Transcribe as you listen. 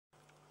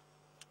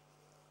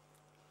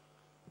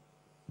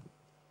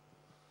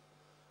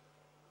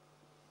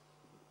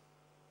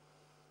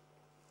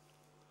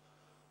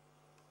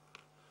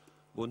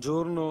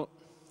Buongiorno,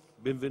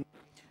 benvenuti.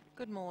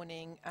 Good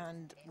morning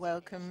and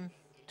welcome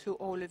to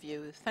all of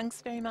you.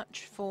 Thanks very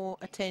much for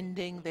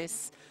attending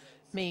this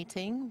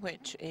meeting,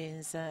 which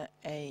is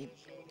a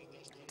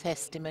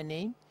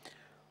testimony.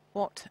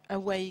 What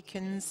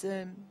awakens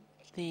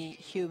the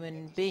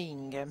human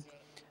being?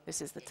 This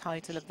is the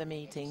title of the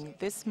meeting.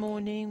 This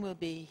morning we'll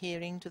be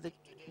hearing the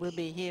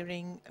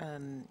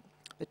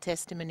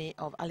testimony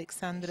of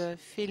Aleksandr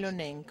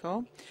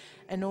Filonenko,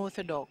 an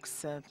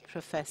Orthodox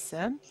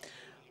professor.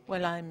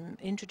 Well, I'm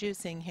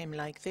introducing him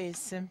like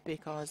this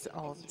because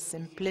of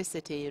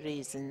simplicity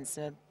reasons.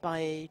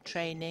 By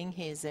training,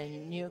 he's a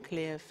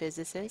nuclear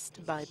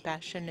physicist. By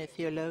passion, a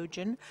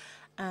theologian.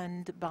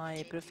 And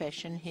by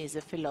profession, he's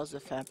a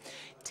philosopher.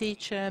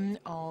 Teacher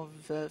of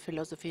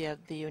philosophy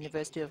at the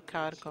University of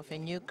Char'kov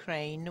in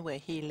Ukraine, where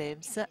he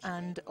lives,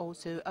 and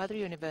also other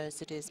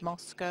universities,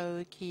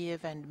 Moscow,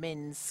 Kiev, and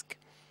Minsk.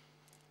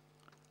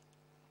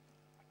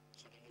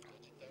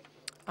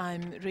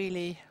 I'm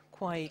really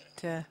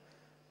quite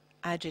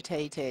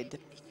agitated.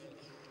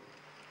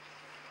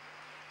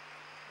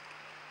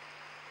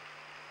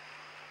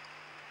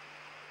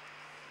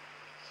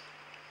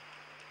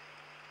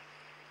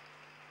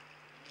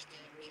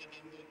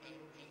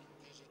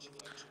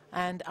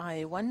 And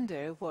I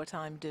wonder what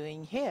I'm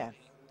doing here.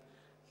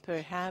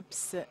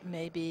 Perhaps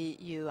maybe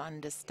you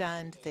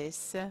understand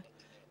this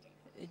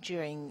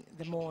during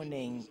the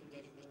morning.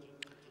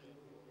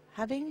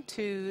 Having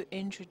to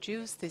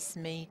introduce this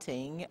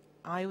meeting,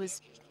 I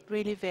was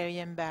really very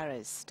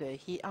embarrassed.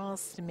 He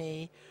asked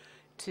me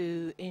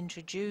to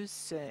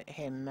introduce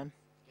him.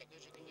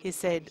 He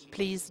said,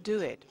 please do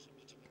it.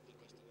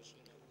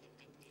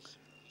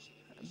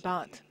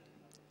 But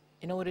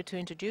in order to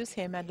introduce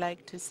him, I'd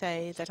like to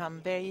say that I'm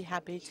very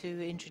happy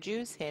to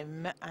introduce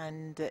him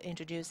and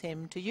introduce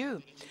him to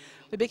you.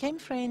 We became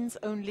friends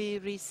only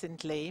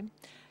recently,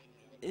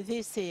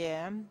 this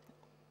year,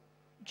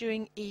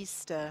 during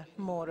Easter,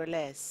 more or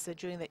less,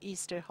 during the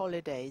Easter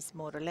holidays,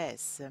 more or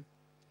less.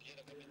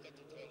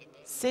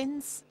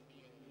 Since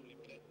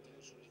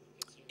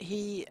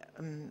he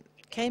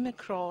came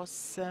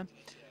across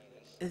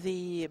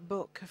the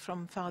book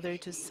From Father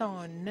to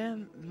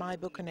Son, My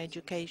Book on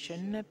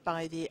Education,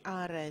 by the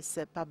Ares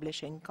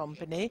publishing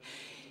company,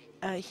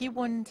 he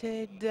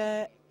wanted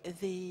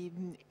the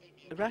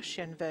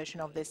Russian version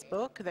of this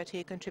book that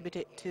he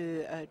contributed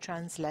to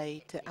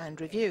translate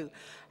and review.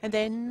 And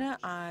then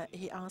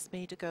he asked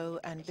me to go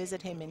and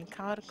visit him in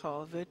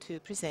Char'kov to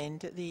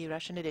present the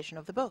Russian edition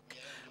of the book.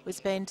 We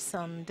spent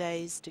some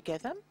days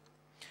together.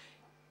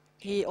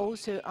 He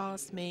also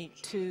asked me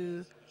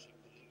to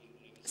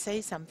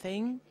say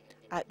something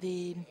at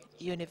the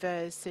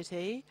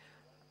university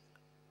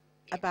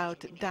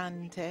about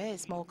Dante, a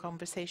small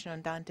conversation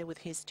on Dante with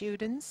his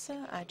students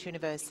at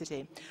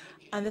university.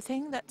 And the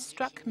thing that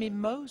struck me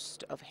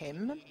most of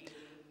him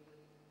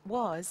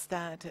was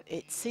that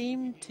it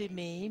seemed to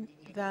me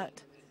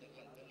that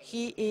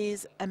he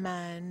is a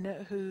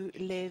man who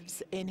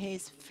lives in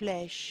his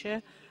flesh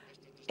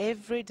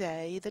every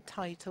day, the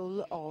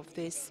title of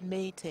this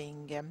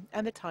meeting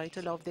and the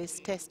title of this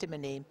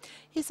testimony.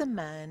 He's a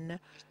man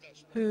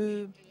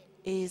who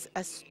is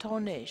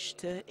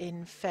astonished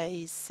in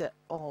face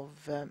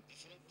of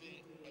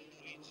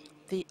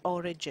the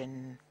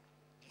origin,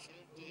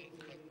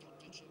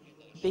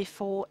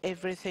 before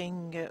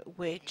everything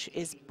which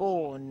is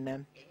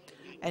born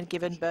and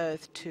given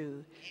birth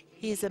to.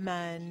 He is a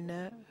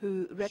man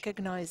who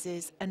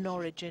recognizes an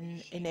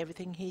origin in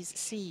everything he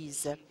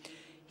sees.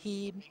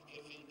 He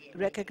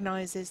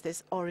recognizes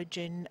this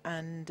origin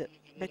and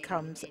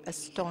becomes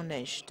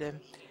astonished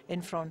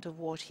in front of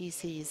what he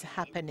sees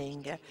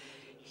happening.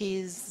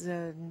 He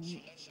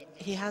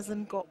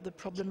hasn't got the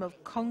problem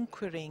of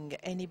conquering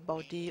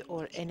anybody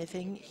or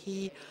anything.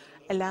 He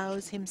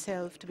allows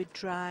himself to be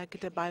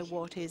dragged by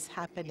what is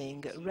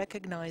happening,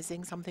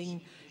 recognizing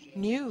something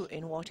new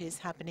in what is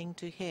happening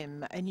to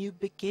him, a new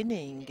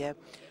beginning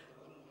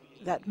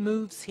that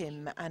moves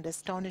him and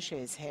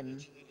astonishes him.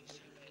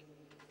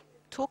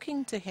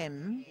 Talking to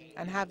him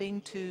and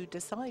having to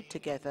decide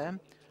together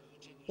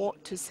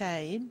what to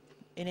say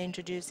in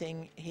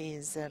introducing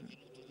his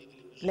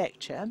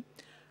lecture,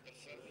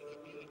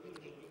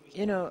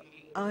 you know,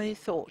 I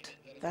thought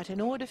that in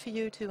order for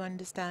you to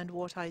understand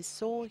what I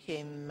saw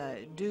him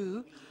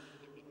do,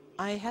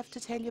 I have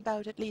to tell you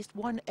about at least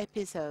one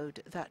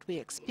episode that we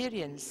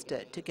experienced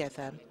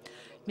together.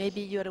 Maybe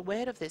you're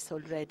aware of this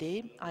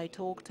already. I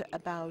talked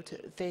about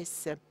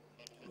this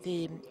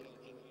the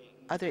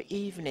other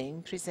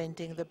evening,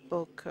 presenting the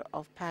Book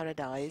of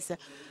Paradise,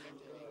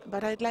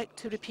 but I'd like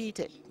to repeat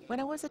it. When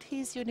I was at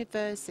his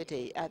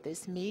university at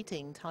this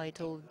meeting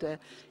titled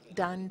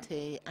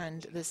Dante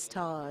and the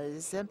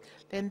Stars,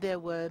 then there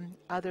were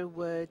other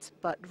words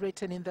but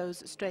written in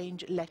those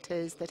strange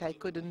letters that I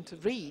couldn't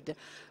read.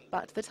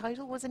 But the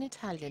title was in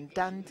Italian,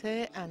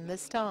 Dante and the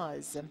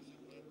Stars.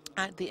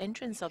 At the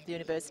entrance of the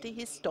university,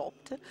 he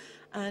stopped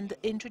and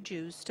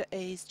introduced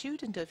a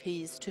student of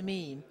his to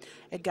me,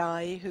 a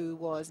guy who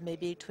was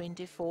maybe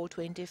 24,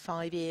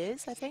 25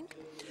 years, I think.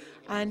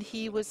 and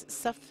he was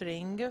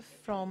suffering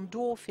from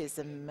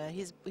dwarfism.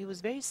 He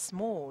was very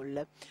small,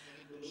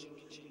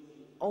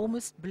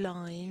 almost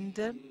blind,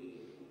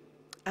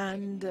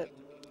 and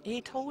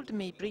he told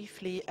me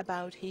briefly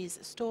about his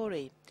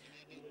story.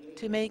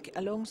 To make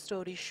a long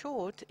story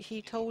short,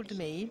 he told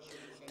me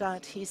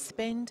that he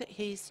spent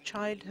his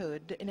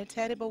childhood in a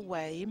terrible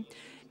way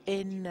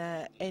in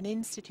an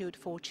institute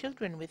for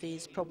children with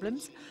these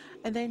problems.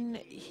 And then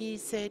he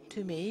said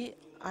to me,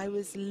 I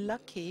was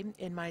lucky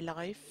in my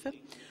life.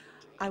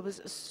 I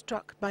was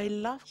struck by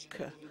luck.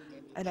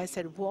 And I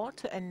said,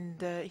 what?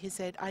 And he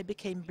said, I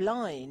became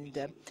blind.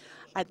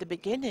 At the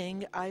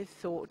beginning, I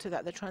thought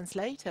that the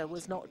translator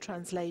was not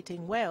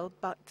translating well,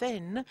 but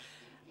then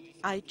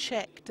I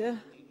checked,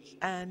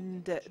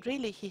 and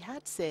really he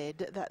had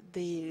said that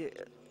the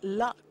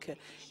luck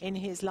in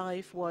his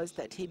life was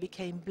that he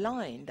became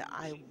blind.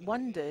 I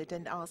wondered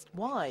and asked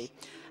why.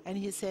 And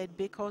he said,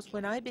 because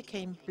when I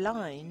became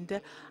blind,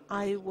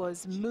 I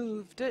was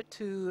moved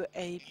to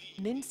an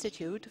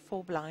institute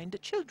for blind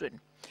children.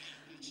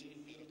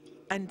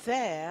 And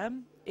there,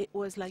 it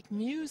was like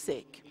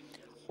music.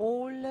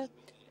 All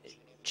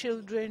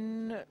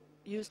children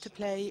used to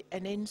play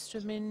an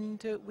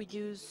instrument. We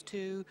used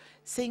to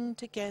sing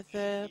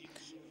together,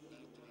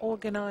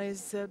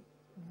 organize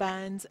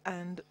bands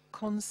and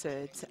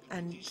concerts,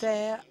 and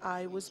there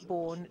I was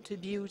born to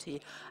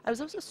beauty. I was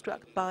also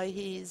struck by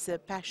his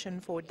passion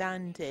for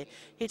Dante.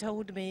 He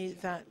told me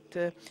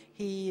that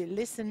he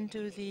listened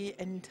to the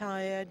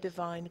entire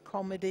Divine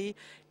Comedy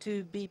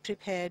to be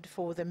prepared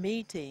for the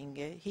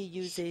meeting. He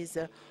uses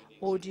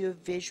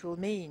audio-visual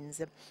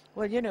means.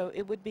 Well, you know,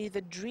 it would be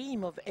the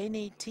dream of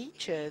any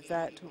teacher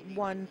that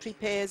one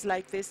prepares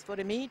like this for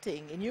a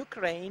meeting. In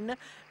Ukraine,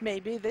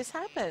 maybe this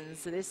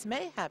happens. This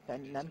may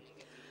happen.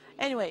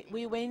 Anyway,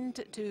 we went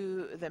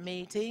to the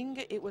meeting.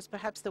 It was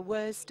perhaps the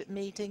worst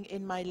meeting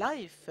in my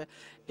life,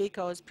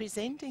 because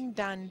presenting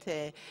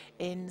Dante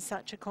in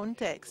such a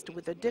context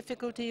with the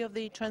difficulty of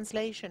the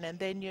translation, and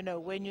then, you know,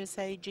 when you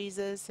say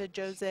Jesus,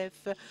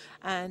 Joseph,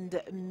 and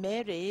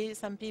Mary,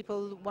 some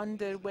people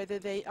wonder whether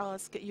they are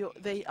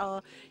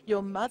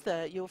your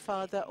mother, your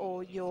father,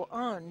 or your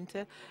aunt,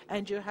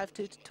 and you have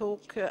to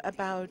talk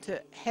about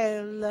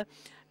hell,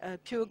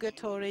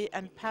 purgatory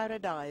and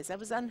paradise. I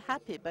was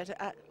unhappy, but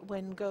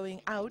when going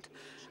out,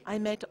 I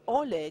met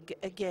Oleg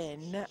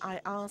again.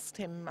 I asked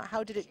him,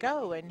 how did it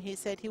go? And he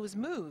said he was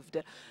moved.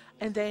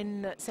 And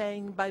then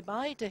saying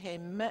bye-bye to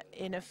him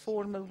in a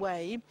formal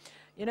way,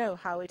 you know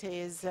how it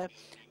is.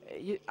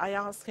 I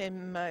asked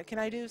him, can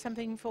I do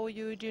something for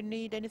you? Do you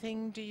need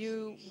anything? Do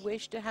you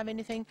wish to have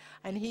anything?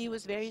 And he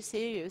was very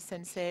serious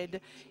and said,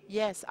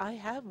 yes, I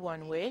have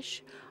one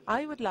wish.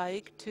 I would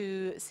like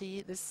to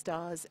see the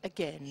stars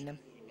again.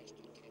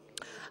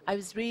 I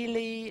was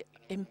really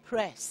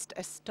impressed,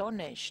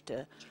 astonished.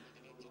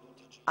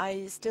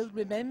 I still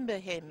remember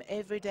him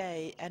every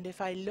day, and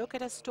if I look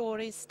at a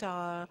starry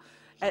sky,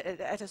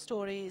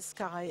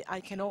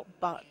 I cannot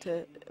but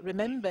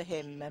remember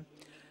him.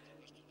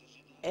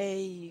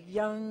 A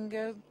young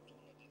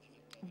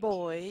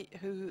boy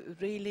who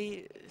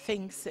really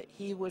thinks that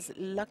he was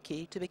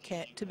lucky to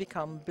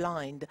become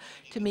blind.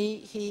 To me,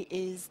 he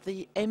is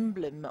the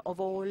emblem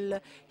of all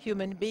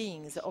human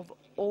beings, of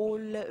all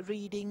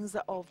readings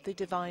of the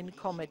Divine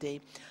Comedy.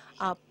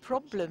 Our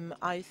problem,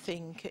 I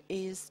think,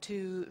 is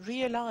to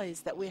realize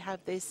that we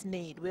have this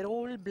need. We're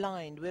all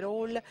blind. We're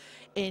all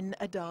in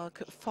a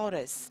dark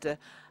forest.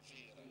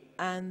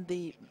 And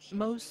the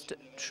most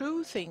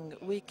true thing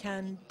we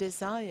can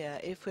desire,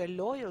 if we're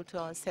loyal to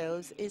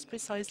ourselves, is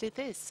precisely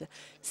this.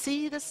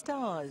 See the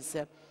stars.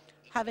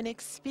 Have an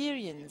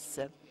experience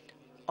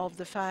of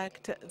the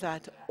fact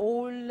that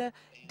all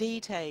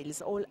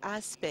details, all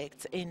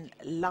aspects in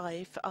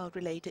life are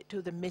related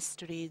to the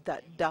mystery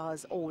that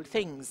does all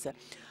things.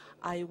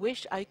 I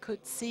wish I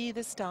could see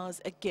the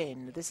stars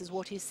again. This is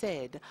what he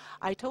said.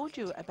 I told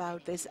you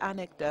about this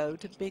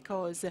anecdote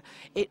because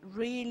it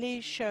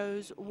really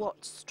shows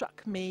what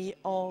struck me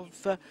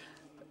of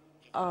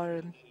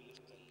our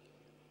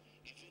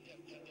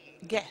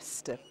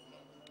guest,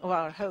 of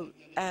our host.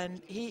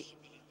 And he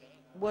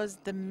was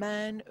the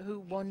man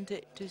who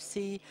wanted to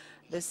see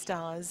the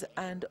stars,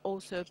 and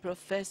also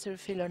Professor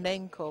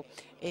Filonenko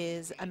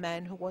is a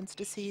man who wants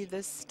to see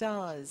the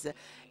stars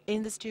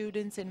in the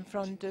students in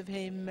front of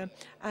him,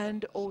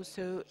 and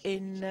also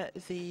in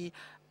the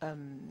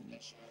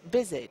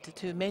visit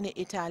to many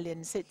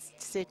Italian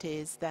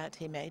cities that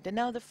he made. And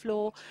now the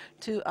floor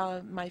to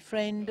my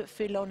friend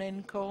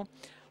Filonenko,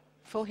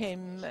 for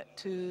him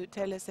to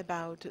tell us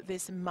about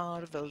this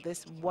marvel,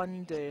 this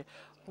wonder,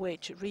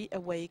 which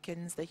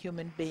reawakens the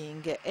human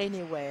being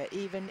anywhere,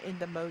 even in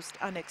the most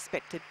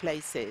unexpected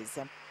places.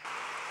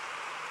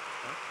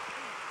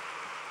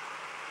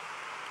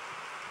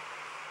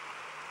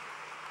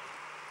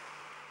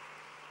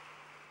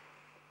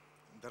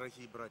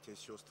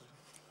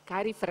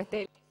 Cari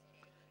fratelli.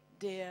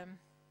 Dear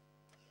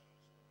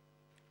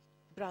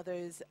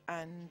brothers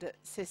and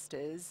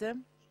sisters,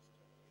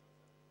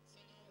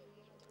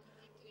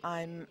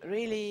 I'm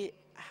really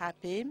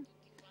happy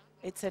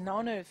It's an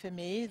honor for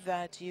me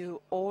that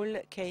you all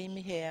came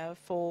here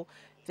for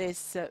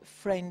this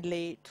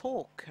friendly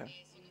talk.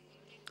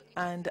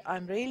 And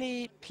I'm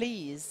really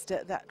pleased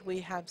that we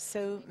have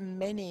so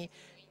many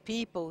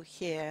people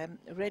here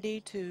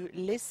ready to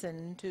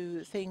listen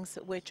to things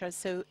which are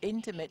so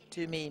intimate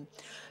to me.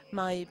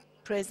 My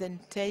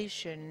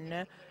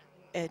presentation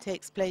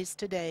takes place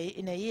today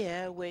in a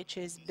year which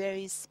is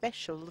very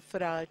special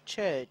for our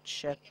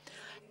church,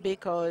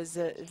 because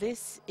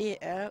this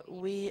year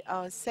we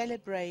are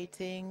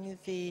celebrating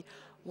the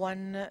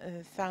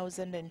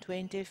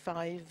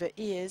 1025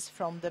 years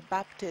from the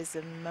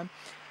baptism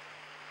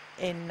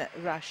in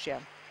Russia.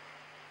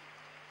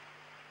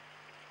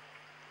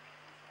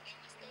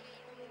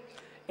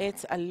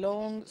 It's a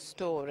long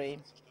story,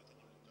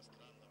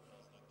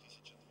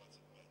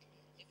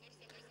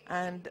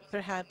 and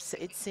perhaps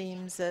it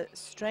seems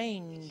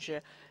strange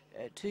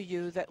to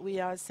you that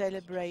we are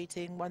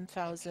celebrating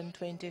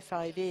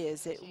 1025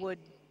 years. It would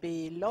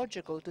be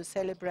logical to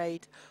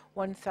celebrate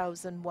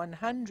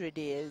 1100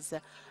 years,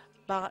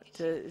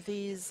 but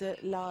these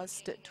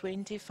last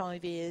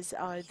 25 years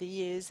are the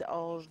years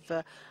of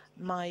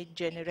my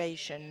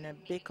generation,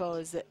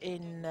 because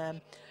in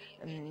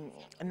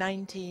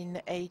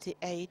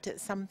 1988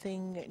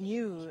 something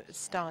new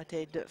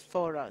started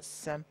for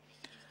us.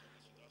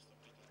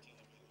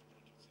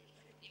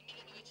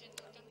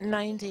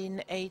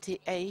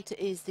 1988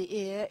 is the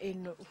year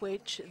in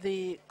which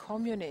the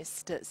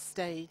communist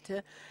state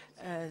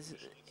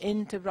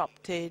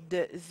interrupted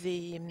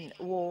the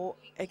war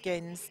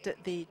against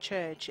the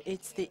church.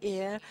 It's the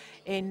year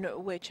in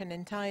which an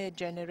entire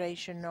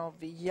generation of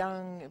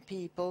young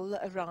people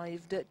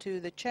arrived to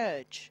the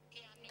church.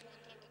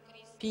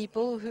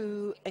 People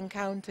who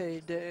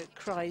encountered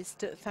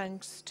Christ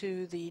thanks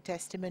to the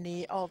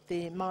testimony of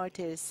the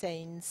martyr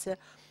saints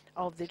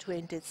of the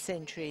 20th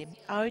century.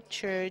 Our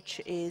church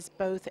is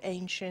both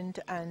ancient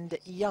and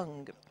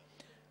young.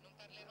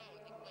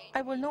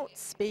 I will not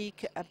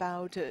speak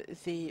about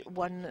the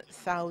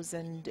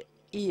 1,000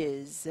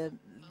 years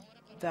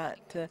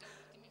that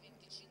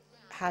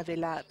have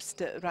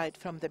elapsed right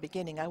from the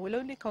beginning. I will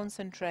only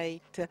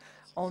concentrate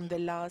on the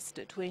last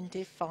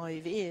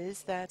 25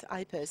 years that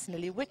I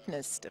personally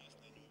witnessed.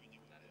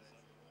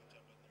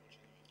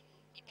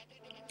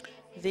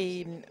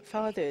 The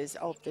fathers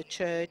of the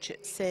church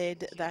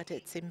said that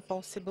it's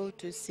impossible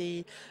to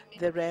see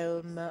the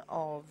realm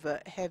of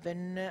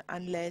heaven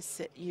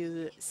unless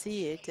you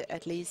see it,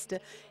 at least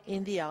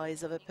in the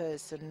eyes of a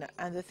person.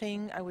 And the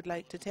thing I would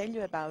like to tell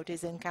you about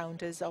is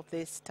encounters of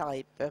this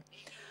type.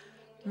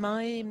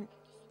 My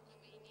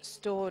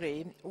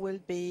story will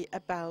be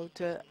about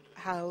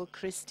how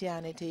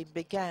Christianity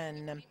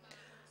began.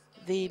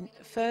 The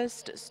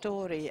first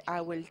story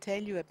I will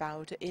tell you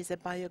about is a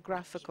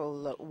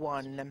biographical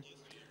one.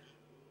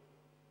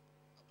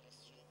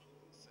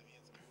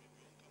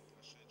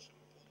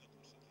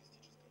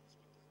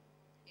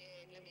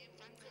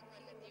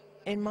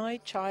 In my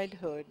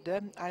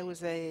childhood, I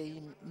was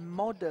a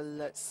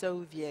model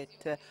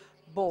Soviet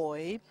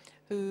boy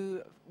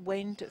who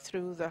went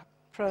through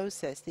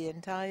the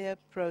entire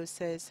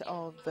process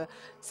of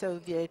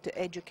Soviet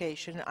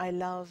education. I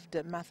loved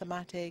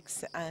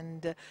mathematics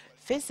and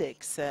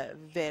physics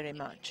very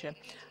much.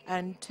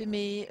 And to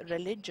me,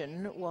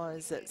 religion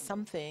was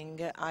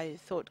something I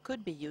thought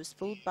could be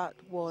useful, but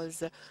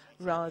was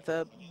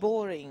rather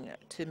boring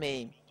to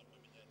me.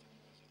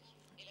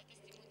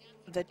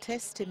 The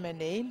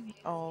testimony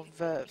of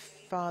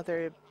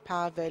Father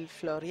Pavel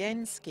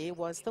Floriensky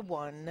was the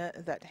one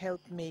that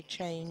helped me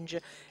change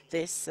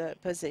this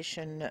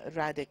position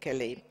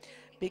radically,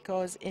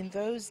 because in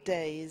those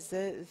days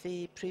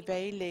the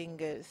prevailing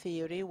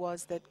theory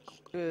was that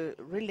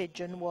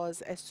religion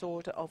was a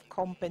sort of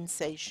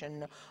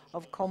compensation,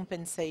 of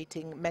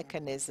compensating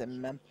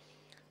mechanism.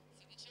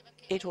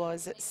 It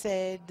was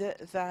said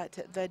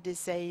that the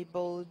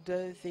disabled,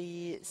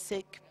 the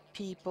sick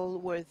people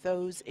were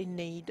those in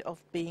need of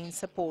being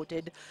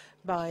supported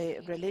by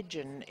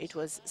religion. It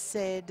was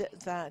said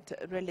that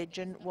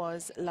religion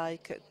was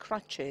like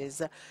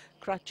crutches,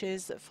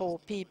 crutches for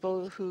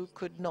people who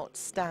could not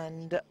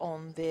stand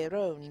on their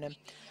own.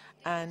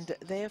 And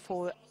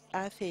therefore,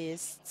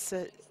 atheists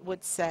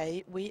would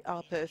say, we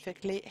are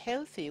perfectly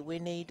healthy, we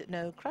need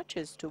no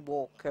crutches to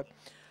walk.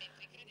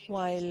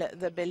 While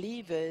the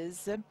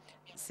believers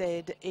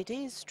said, it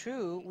is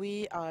true,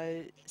 we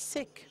are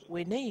sick,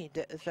 we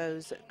need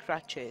those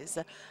crutches.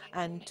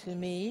 And to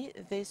me,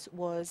 this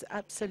was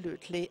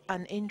absolutely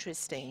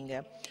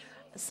uninteresting.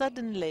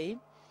 Suddenly,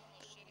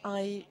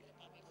 I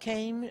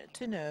came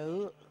to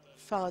know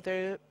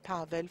Father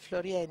Pavel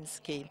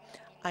Floriensky.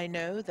 I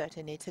know that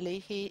in Italy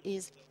he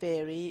is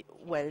very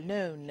well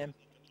known.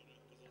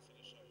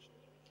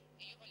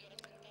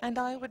 And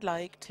I would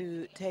like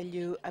to tell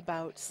you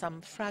about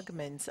some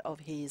fragments of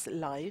his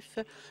life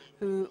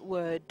who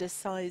were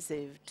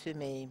decisive to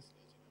me.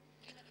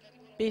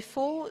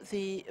 Before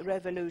the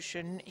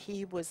revolution,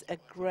 he was a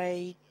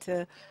great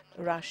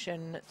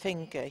Russian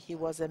thinker. He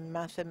was a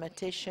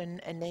mathematician,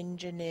 an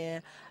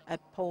engineer, a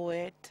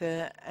poet,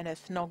 an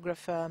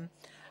ethnographer,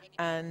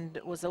 and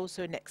was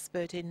also an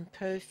expert in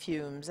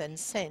perfumes and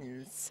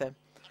scents.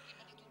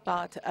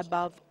 But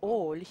above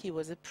all, he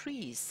was a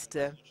priest.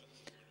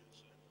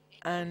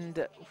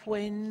 And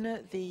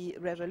when the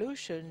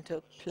revolution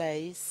took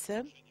place,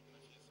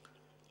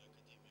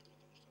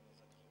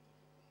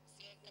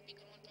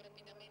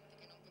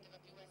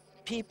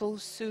 people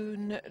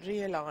soon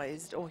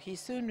realized, or he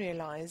soon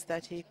realized,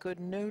 that he could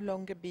no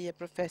longer be a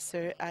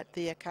professor at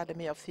the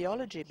Academy of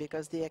Theology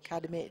because the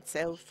academy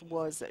itself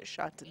was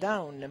shut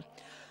down.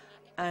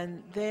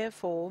 And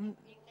therefore,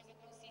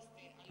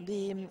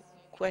 the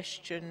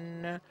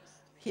question,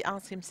 he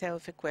asked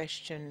himself a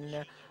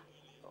question: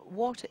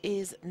 what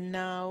is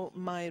now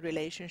my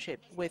relationship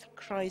with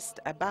Christ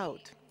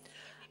about?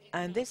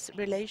 And this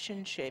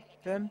relationship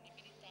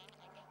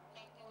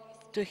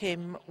to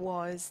him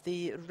was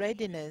the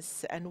readiness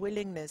and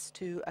willingness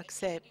to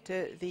accept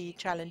the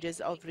challenges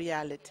of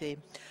reality.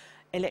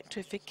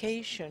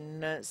 Electrification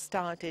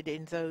started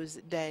in those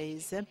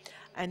days,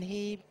 and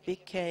he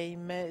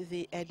became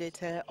the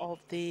editor of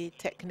the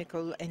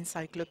Technical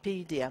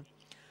Encyclopedia.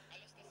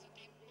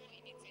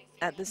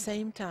 At the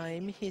same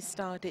time, he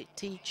started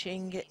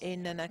teaching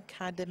in an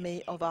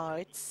academy of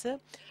arts,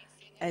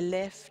 a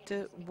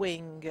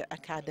left-wing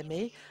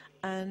academy,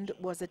 and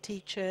was a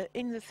teacher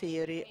in the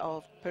theory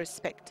of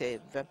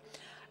perspective.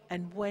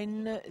 And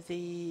when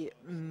the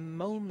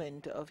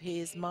moment of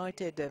his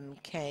martyrdom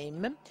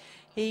came,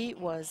 he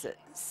was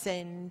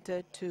sent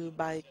to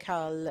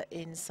Baikal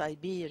in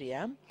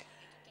Siberia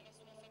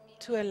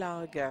to a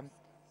lager,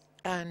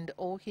 and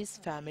all his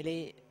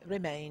family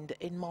remained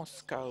in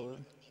Moscow.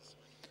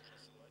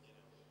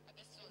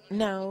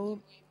 Now,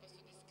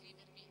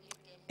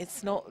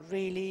 it's not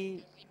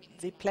really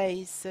the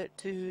place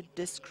to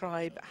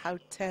describe how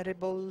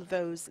terrible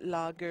those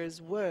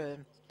lagers were,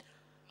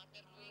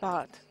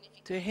 but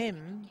to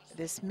him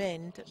this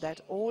meant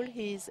that all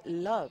his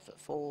love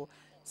for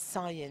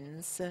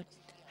science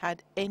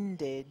had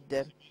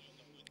ended.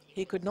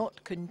 He could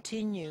not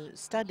continue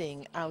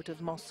studying out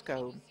of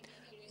Moscow,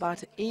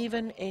 but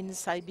even in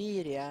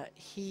Siberia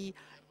he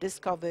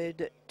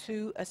discovered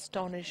three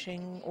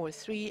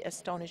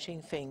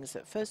astonishing things.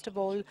 First of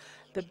all,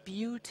 the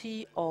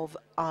beauty of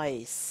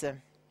ice.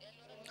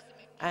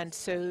 And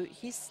so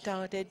he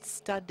started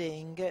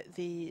studying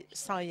the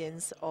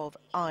science of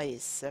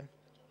ice.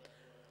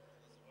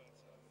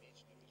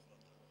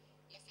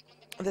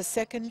 The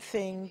second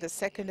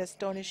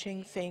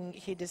astonishing thing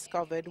he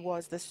discovered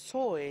was the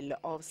soil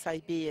of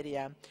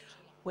Siberia,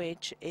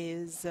 which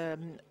is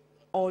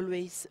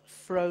always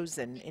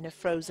frozen, in a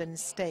frozen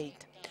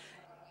state.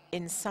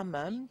 In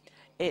summer,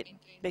 it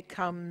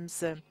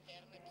becomes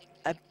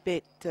a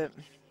bit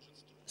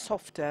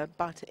softer,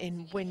 but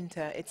in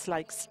winter it's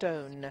like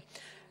stone.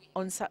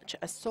 On such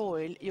a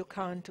soil, you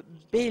can't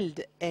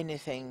build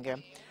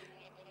anything.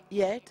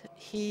 Yet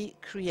he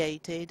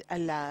created a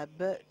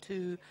lab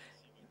to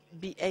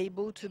be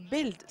able to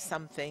build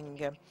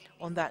something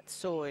on that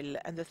soil.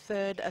 And the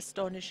third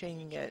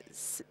astonishing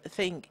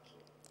thing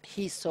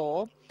he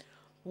saw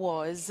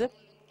was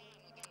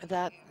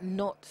that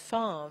not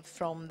far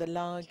from the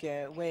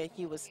lager where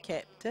he was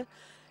kept,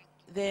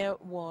 there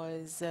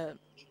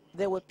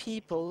were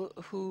people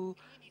who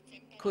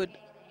could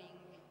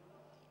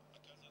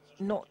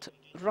not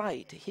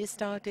write. He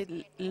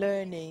started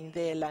learning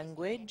their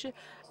language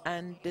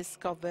and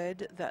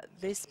discovered that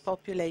this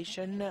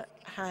population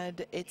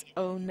had its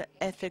own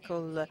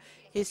ethical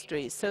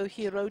history. So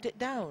he wrote it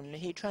down.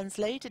 He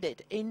translated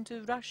it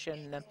into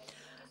Russian.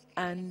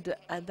 And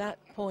at that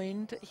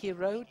point, he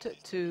wrote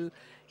to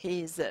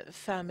his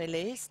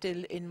family,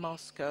 still in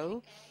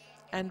Moscow,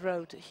 and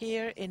wrote,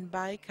 "Here in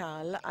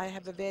Baikal, I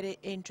have a very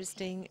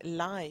interesting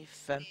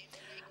life.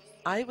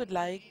 I would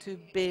like to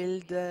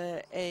build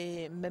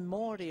a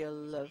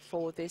memorial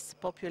for this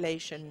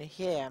population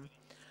here."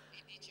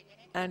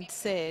 And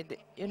said,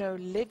 "You know,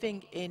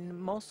 living in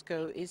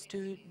Moscow is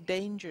too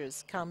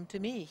dangerous. Come to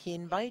me." He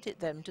invited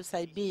them to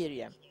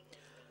Siberia.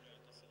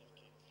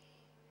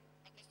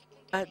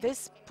 At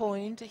this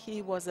point,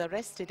 he was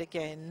arrested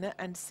again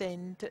and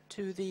sent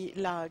to the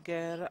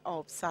lager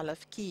of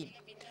Salavki,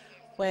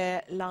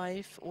 where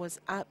life was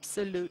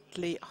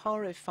absolutely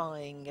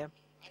horrifying.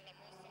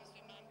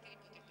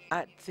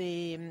 At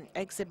the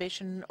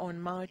exhibition on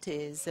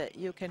martyrs,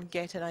 you can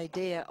get an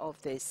idea of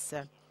this.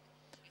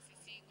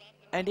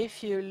 And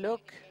if you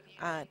look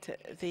at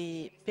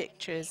the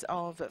pictures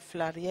of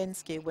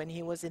Floriensky when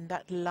he was in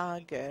that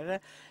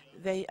lager,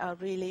 they are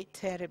really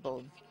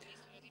terrible.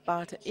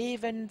 But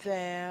even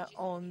there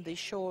on the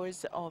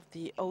shores of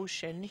the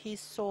ocean, he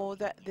saw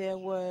that there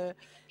were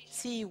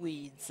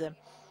seaweeds,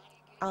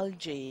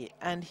 algae,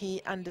 and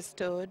he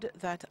understood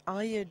that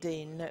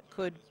iodine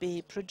could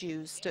be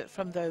produced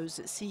from those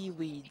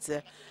seaweeds.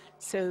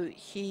 So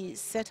he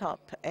set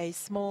up a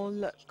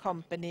small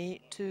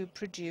company to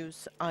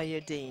produce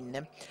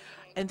iodine.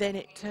 And then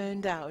it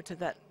turned out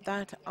that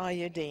that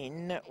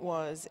iodine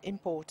was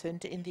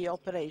important in the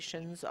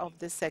operations of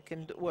the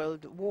Second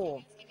World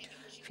War.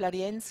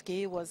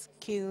 Floriensky was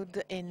killed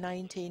in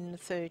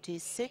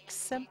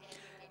 1936.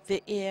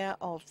 the year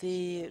of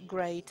the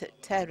Great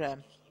Terror,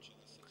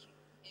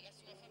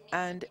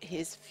 and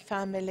his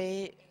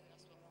family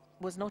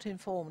was not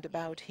informed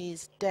about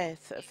his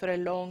death for a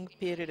long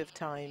period of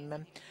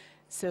time.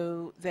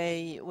 So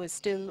they were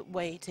still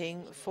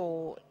waiting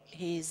for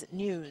his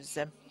news.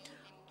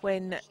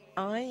 When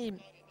I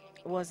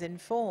was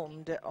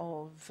informed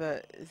of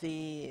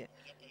the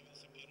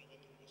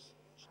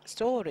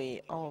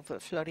story of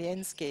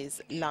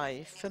Florienski's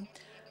life,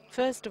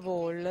 first of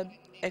all,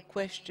 a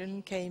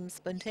question came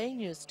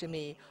spontaneous to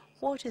me.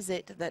 What is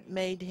it that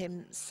made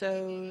him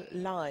so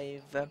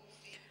live?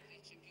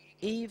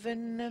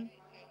 Even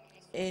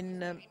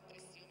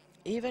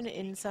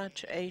in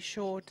such a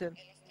short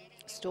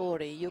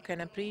story, you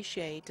can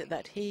appreciate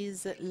that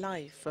his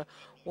life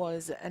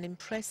was an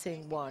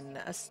impressive one,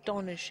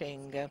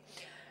 astonishing.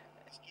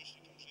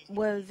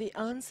 Well, the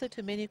answer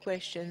to many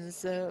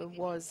questions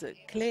was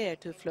clear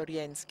to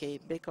Florienski,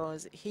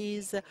 because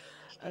his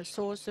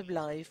source of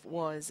life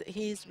was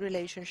his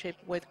relationship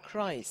with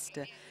Christ.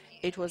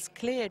 It was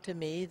clear to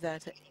me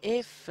that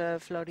if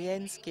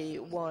Florienski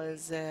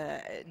was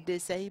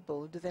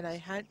disabled, then I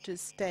had to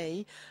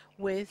stay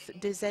with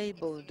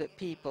disabled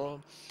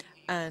people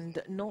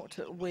and not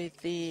with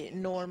the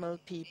normal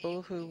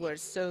people who were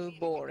so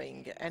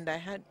boring. And I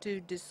had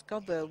to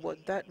discover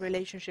what that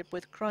relationship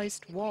with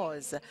Christ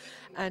was.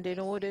 And in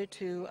order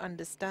to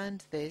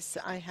understand this,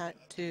 I had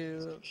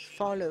to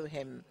follow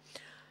him.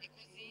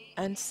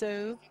 And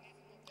so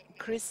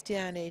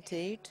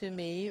Christianity, to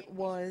me,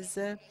 was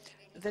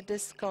the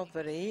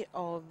discovery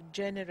of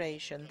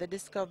generation, the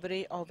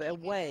discovery of a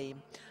way.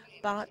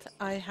 But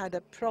I had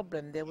a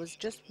problem. There was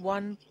just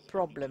one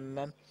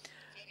problem.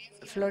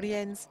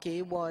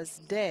 Florienski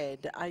was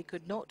dead. I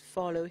could not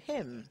follow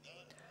him.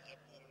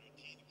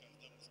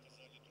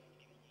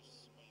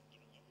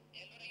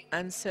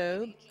 And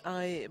so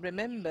I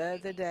remember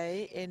the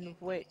day in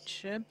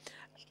which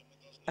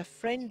a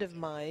friend of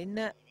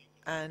mine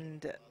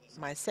and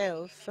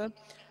myself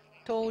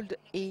told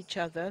each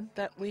other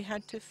that we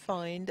had to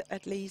find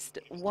at least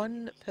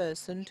one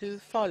person to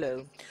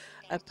follow,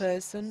 a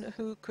person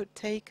who could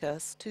take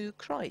us to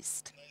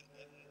Christ.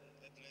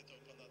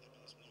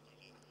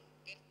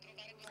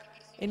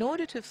 In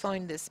order to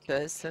find this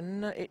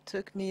person, it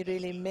took me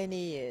really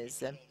many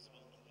years.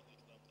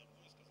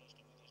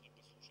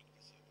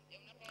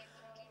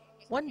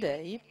 One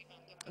day,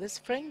 this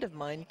friend of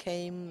mine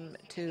came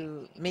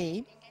to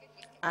me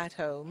at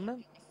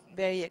home,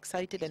 very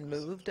excited and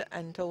moved,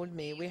 and told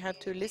me, we have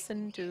to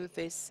listen to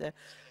this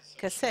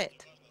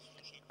cassette.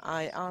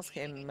 I asked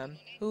him,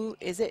 who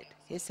is it?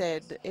 He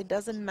said, it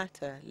doesn't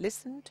matter.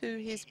 Listen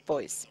to his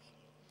voice.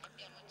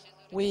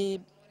 We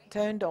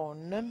turned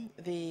on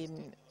the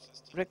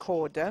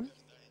recorder,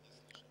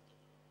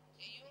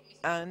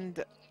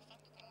 and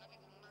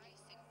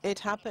it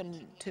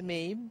happened to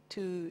me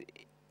to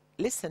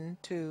listen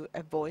to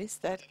a voice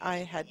that I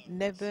had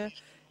never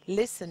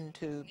listened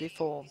to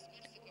before.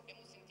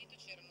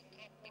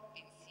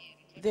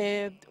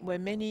 There were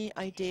many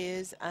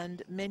ideas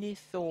and many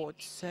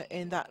thoughts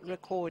in that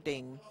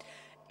recording.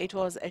 It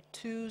was a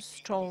too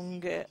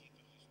strong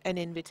an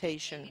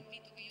invitation.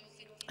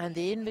 And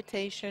the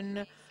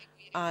invitation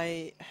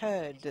I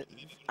heard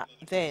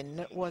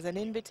then was an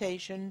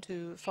invitation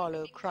to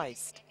follow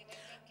Christ.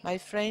 My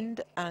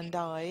friend and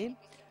I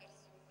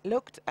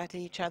looked at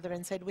each other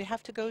and said, we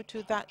have to go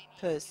to that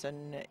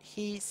person.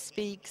 He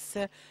speaks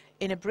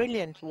in a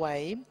brilliant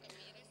way,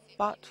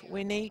 but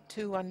we need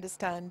to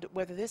understand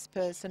whether this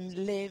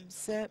person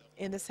lives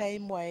in the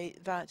same way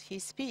that he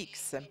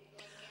speaks.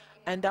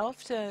 And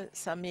after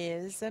some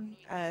years,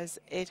 as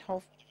it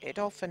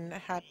often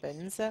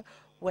happens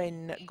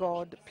when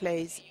God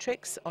plays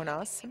tricks on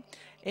us,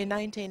 in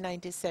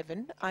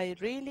 1997, I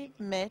really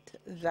met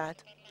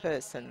that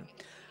person.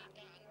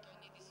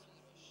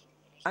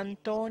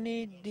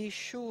 Antony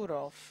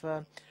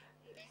Dishurov,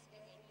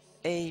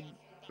 a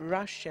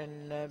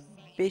Russian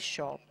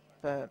bishop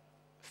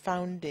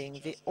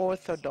founding the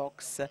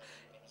Orthodox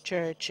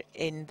Church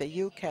in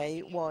the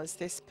UK, was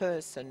this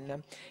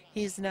person.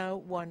 He's now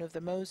one of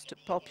the most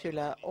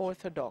popular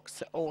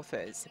Orthodox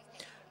authors.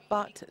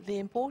 But the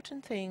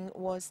important thing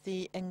was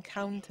the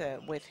encounter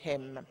with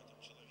him.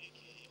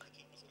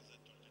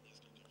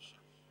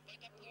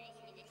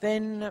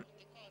 Then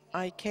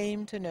I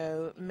came to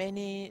know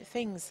many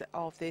things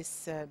of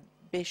this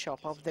bishop,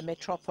 of the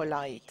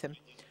metropolite.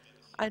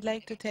 I'd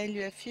like to tell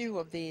you a few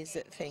of these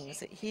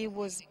things. He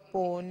was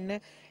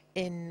born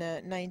in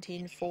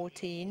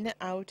 1914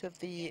 out of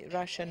the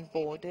Russian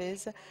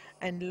borders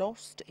and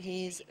lost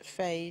his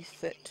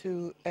faith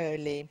too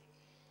early,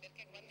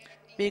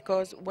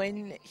 because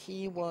when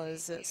he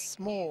was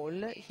small,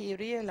 he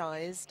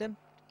realized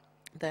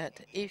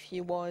that if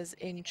he was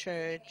in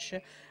church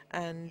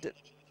and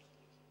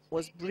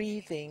was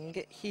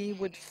breathing, he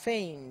would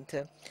faint.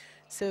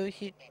 So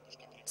he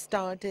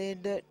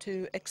started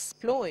to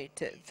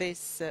exploit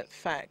this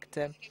fact.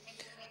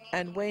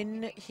 And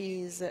when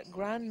his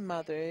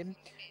grandmother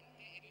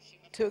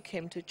took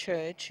him to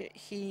church,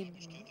 he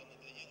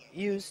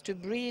used to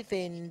breathe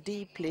in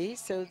deeply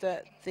so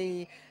that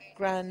the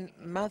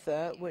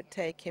grandmother would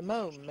take him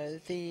home.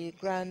 The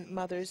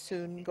grandmother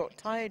soon got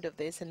tired of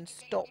this and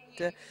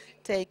stopped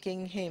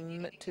taking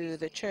him to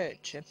the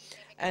church.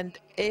 And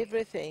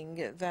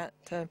everything that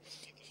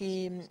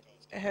he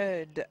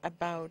heard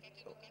about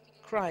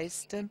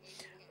Christ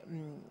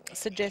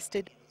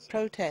suggested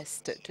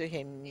protest to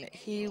him.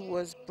 He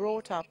was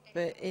brought up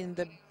in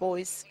the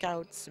Boy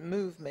Scouts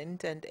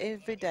movement, and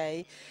every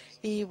day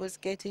he was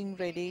getting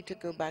ready to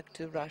go back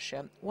to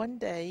Russia. One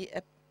day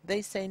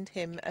they sent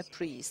him a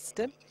priest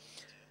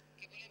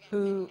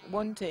who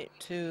wanted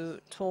to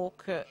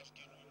talk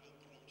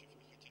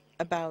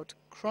about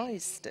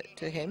Christ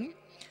to him.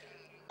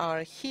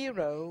 Our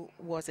hero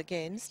was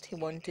against. He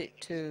wanted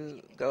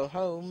to go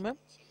home,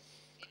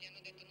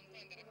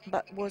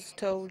 but was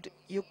told,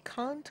 you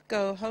can't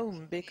go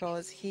home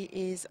because he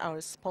is our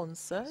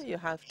sponsor. You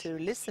have to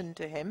listen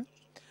to him.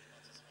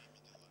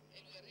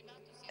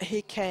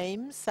 He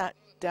came, sat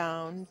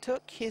down,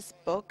 took his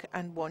book,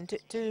 and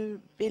wanted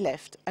to be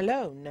left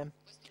alone.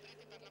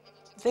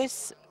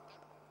 This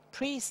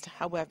priest,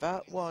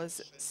 however,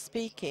 was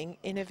speaking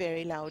in a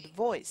very loud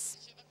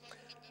voice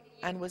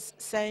and was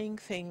saying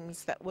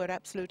things that were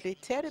absolutely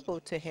terrible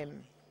to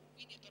him.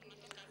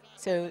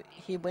 So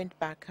he went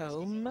back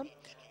home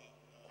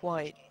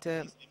quite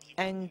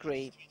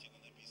angry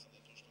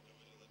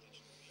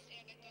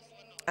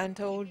and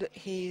told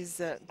his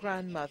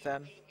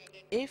grandmother,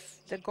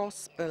 if the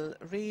gospel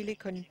really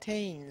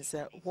contains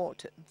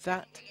what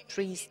that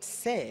priest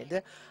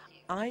said,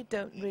 I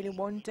don't really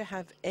want to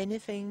have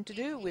anything to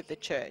do with the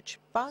church,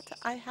 but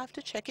I have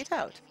to check it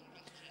out.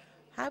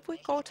 Have we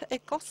got a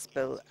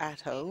gospel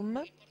at home?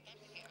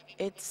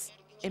 It's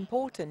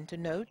important to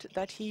note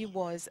that he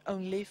was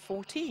only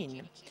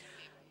 14.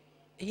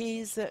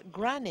 His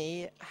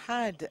granny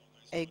had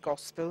a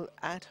gospel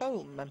at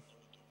home.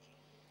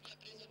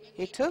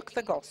 He took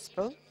the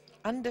gospel,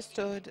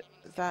 understood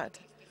that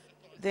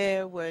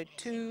there were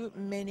too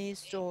many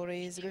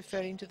stories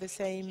referring to the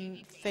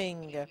same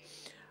thing.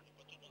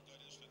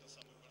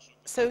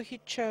 So he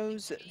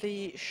chose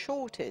the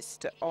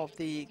shortest of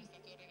the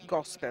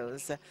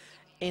Gospels.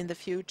 In the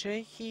future,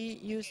 he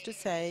used to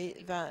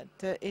say that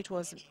it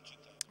was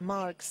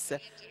Mark's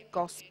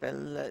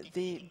Gospel,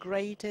 the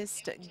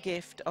greatest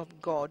gift of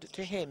God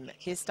to him.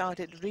 He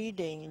started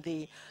reading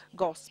the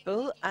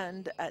Gospel,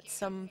 and at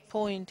some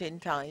point in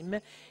time,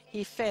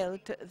 he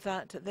felt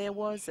that there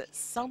was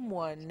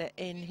someone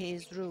in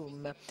his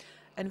room.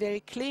 And very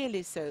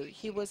clearly so.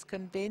 He was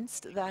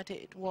convinced that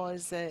it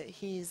was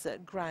his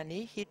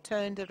granny. He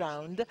turned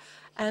around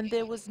and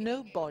there was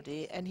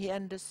nobody, and he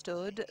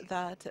understood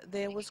that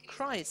there was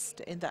Christ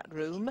in that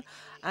room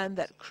and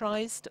that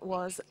Christ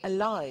was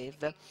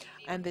alive.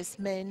 And this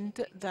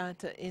meant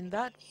that in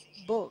that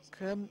book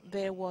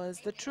there was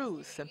the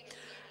truth.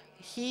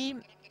 He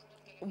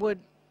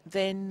would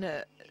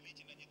then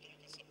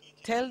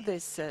tell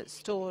this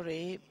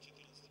story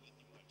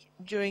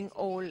during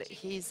all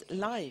his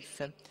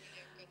life.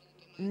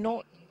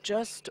 Not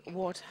just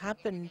what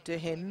happened to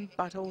him,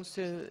 but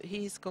also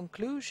his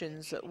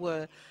conclusions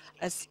were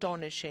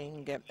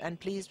astonishing. And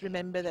please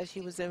remember that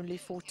he was only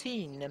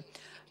 14.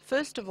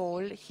 First of all,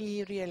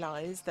 he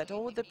realized that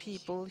all the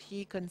people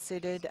he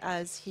considered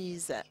as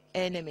his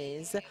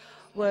enemies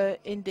were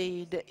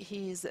indeed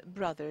his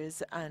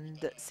brothers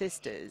and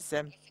sisters.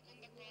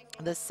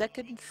 The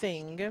second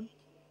thing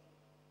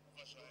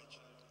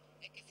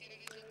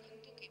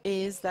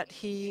is that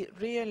he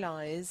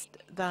realized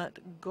that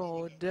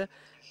God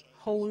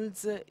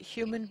holds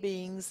human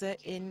beings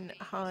in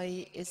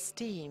high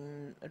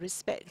esteem,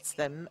 respects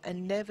them,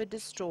 and never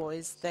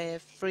destroys their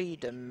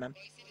freedom.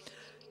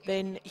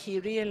 Then he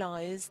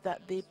realized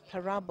that the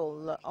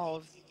parable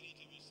of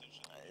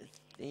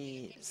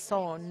the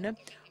son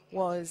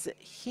was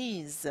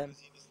his.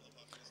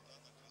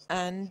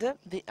 And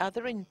the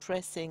other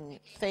impressive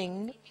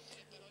thing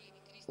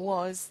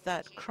was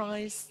that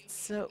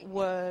Christ's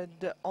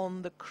word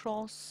on the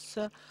cross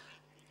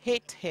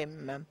hit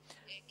him.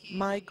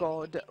 My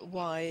God,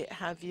 why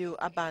have you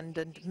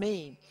abandoned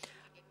me?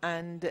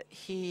 And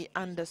he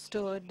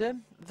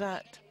understood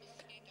that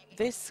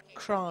this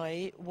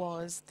cry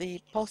was the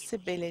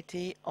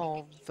possibility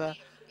of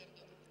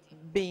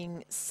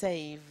being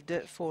saved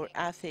for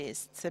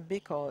atheists,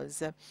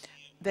 because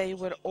they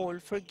were all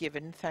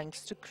forgiven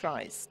thanks to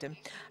Christ.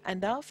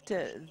 And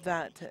after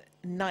that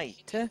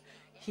night,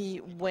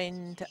 he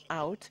went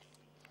out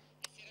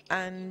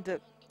and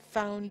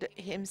found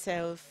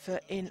himself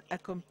in a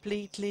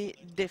completely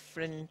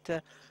different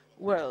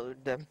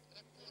world.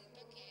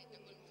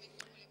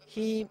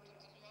 He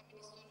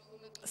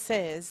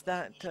says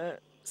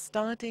that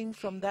starting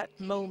from that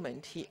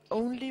moment, he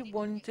only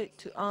wanted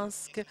to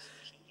ask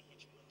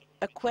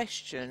a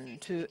question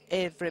to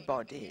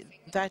everybody.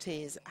 That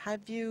is,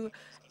 have you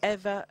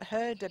ever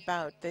heard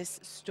about this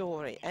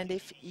story? And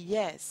if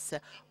yes,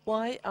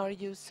 why are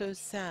you so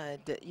sad?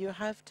 You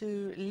have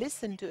to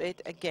listen to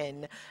it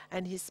again.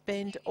 And he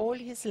spent all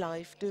his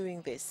life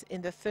doing this.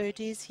 In the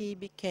 30s, he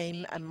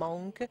became a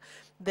monk,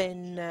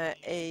 then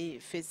a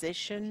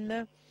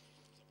physician.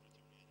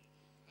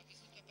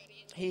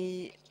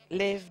 He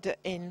lived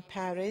in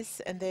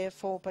Paris and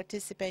therefore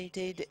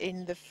participated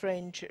in the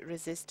French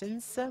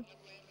resistance.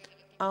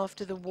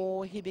 After the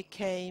war, he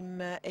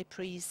became a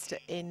priest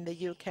in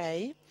the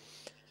UK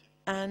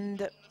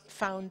and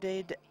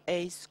founded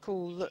a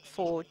school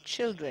for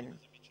children.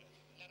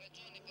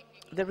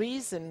 The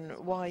reason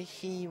why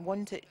he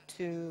wanted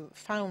to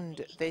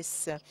found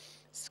this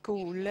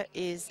school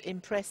is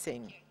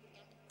impressive.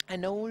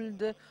 An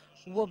old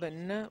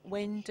woman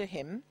went to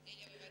him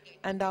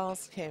and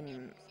asked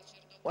him,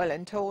 well,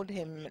 and told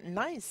him,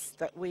 nice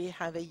that we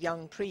have a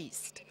young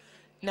priest.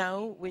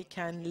 Now we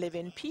can live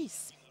in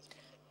peace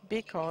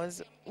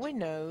because we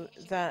know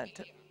that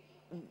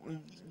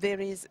there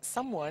is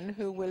someone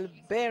who will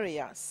bury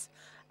us.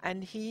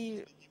 And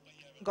he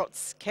got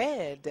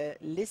scared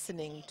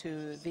listening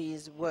to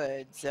these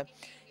words.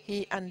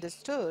 He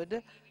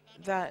understood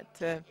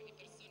that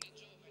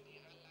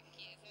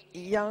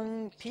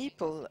young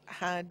people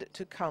had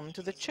to come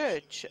to the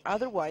church,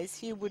 otherwise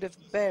he would have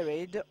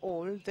buried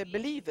all the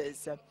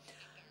believers.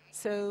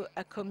 So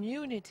a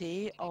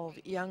community of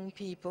young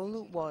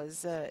people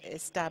was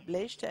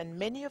established, and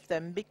many of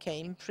them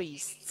became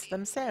priests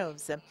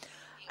themselves.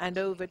 And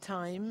over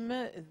time,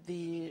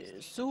 the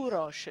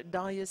Sourosh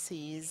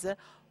diocese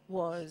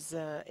was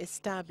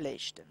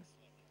established.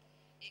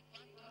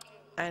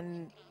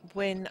 And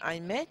when I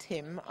met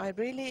him, I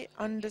really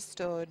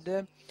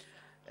understood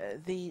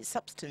the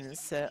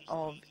substance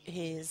of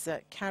his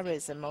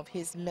charism, of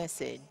his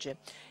message.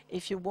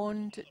 If you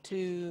want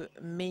to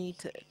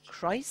meet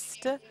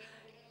Christ,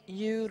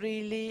 you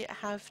really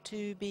have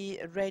to be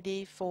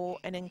ready for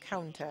an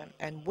encounter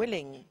and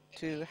willing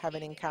to have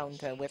an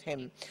encounter with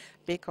him,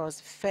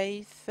 because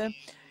faith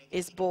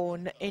is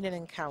born in an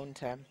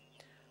encounter.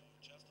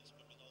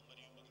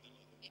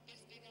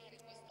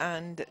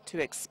 And to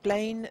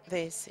explain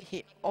this,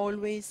 he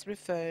always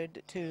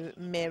referred to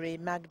Mary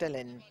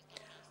Magdalene.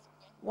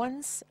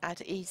 Once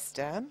at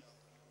Easter,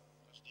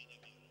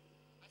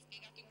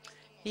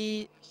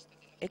 he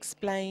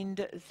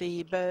explained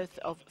the birth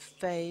of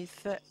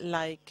faith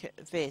like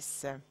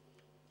this.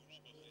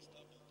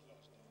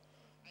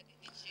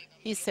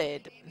 He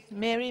said,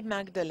 Mary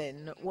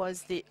Magdalene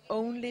was the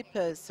only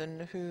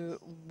person who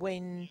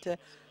went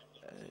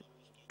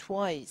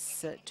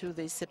twice to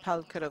the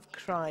sepulchre of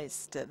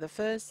Christ. The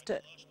first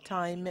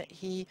time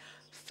he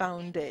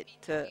found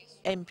it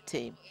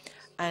empty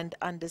and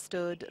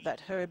understood that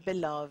her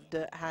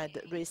beloved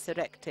had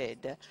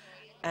resurrected,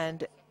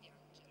 and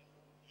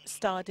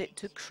started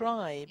to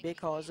cry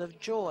because of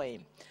joy.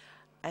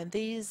 And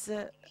these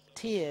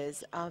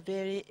tears are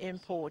very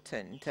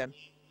important,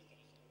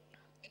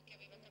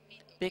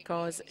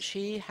 because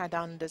she had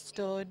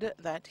understood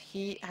that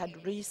he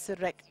had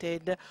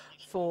resurrected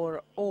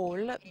for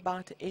all,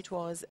 but it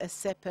was a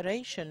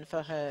separation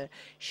for her.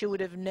 She would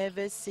have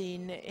never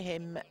seen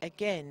him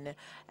again.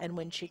 And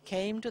when she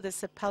came to the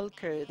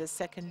sepulchre the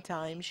second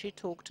time, she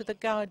talked to the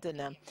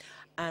gardener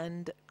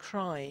and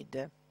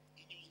cried.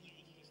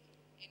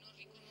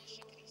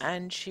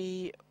 And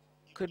she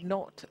could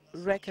not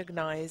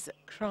recognize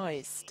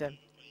Christ.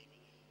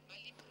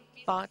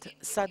 But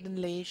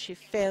suddenly she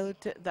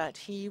felt that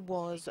he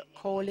was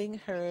calling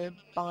her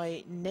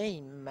by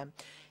name.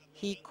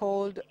 He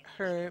called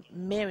her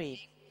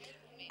Mary.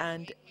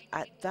 And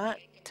at that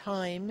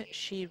time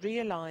she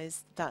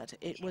realized that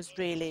it was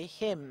really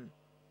him.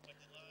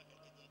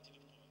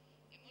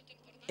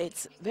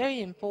 It's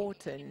very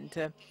important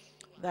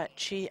that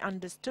she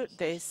understood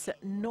this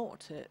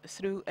not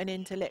through an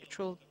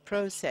intellectual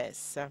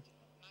process,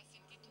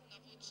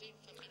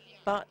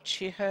 but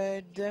she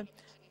heard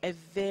a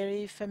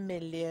very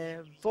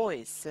familiar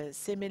voice,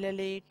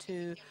 similarly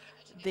to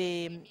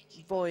the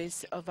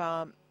voice of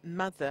our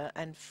mother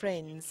and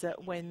friends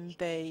when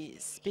they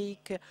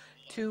speak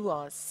to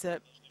us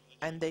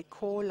and they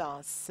call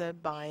us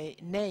by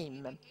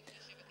name.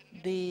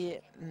 The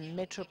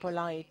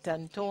Metropolite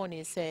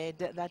Antoni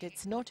said that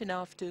it's not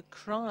enough to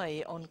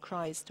cry on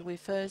Christ. We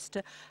first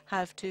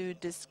have to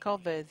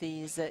discover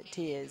these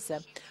tears.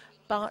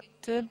 But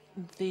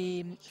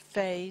the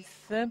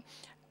faith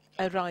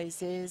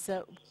arises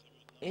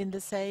in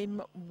the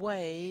same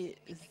way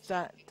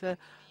that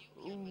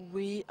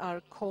we are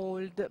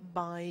called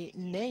by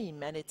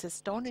name, and it's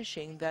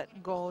astonishing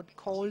that God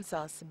calls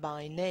us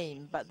by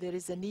name. But there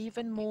is an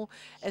even more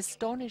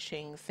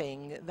astonishing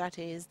thing, that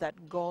is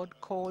that God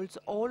calls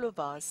all of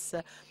us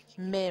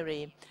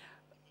Mary.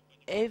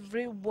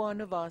 Every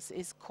one of us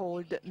is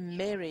called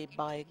Mary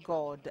by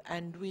God,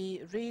 and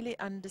we really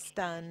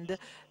understand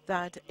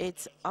that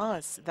it's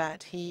us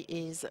that he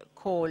is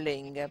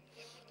calling.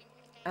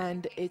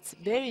 And it's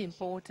very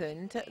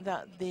important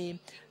that the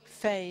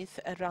faith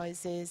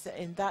arises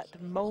in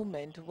that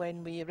moment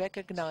when we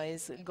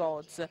recognize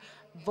God's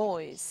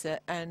voice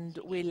and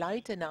we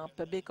lighten up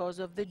because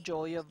of the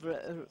joy of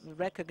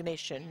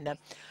recognition.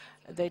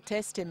 The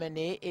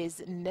testimony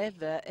is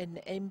never an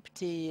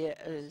empty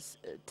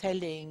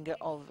telling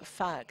of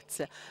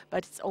facts,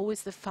 but it's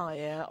always the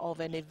fire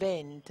of an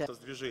event.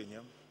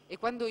 E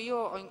quando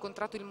io ho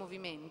incontrato il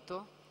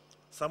movimento,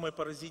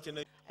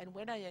 And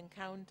when I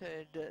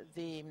encountered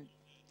the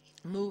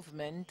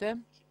movement,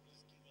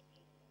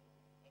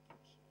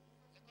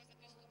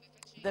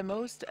 the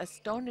most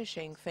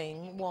astonishing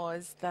thing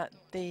was that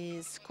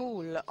the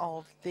school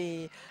of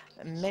the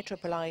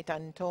Metropolite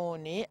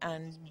Antoni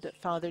and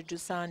Father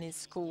Giussani's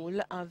school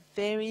are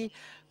very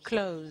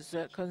close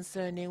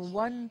concerning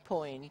one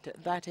point,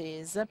 that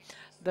is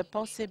the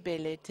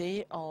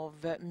possibility of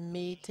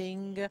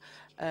meeting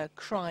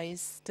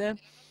Christ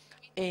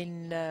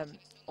in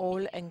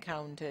all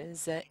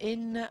encounters.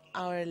 In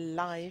our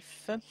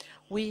life,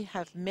 we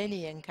have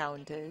many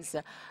encounters,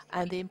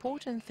 and the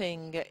important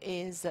thing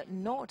is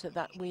not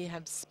that we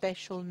have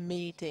special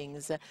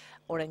meetings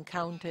or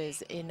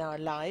encounters in our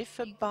life,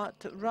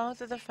 but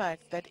rather the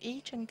fact that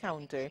each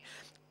encounter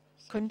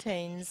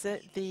contains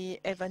the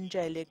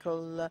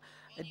evangelical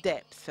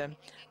depth.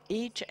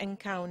 Each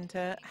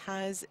encounter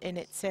has in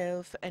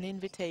itself an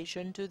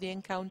invitation to the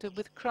encounter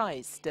with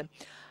Christ,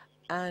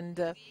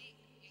 and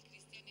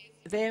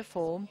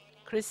therefore,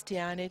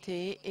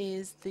 Christianity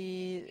is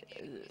the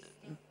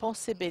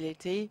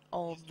possibility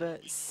of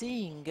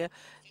seeing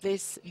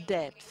this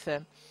depth.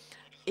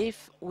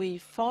 If we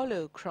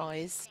follow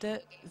Christ,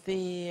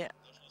 the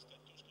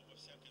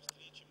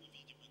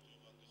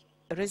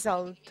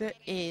result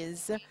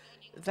is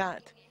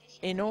that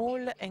in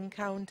all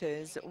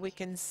encounters we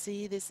can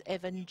see this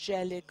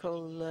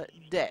evangelical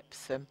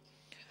depth.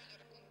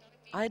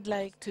 I'd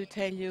like to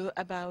tell you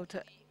about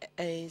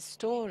a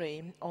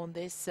story on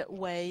this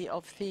way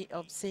of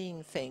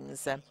seeing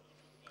things.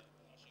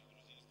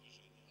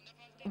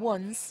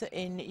 Once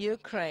in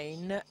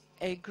Ukraine,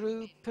 a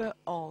group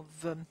of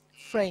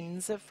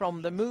friends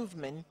from the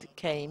movement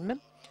came.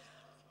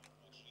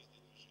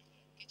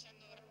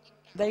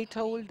 They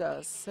told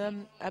us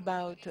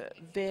about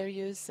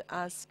various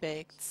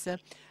aspects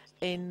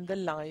in the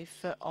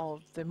life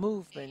of the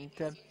movement,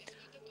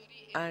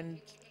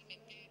 and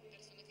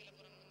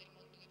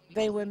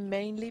they were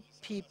mainly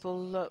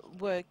people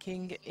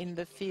working in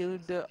the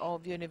field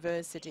of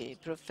university,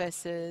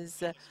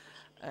 professors,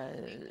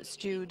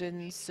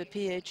 students,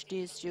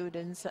 PhD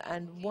students,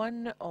 and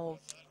one of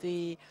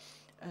the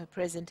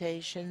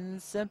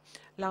presentations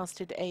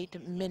lasted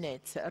 8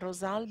 minutes.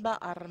 Rosalba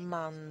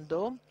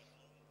Armando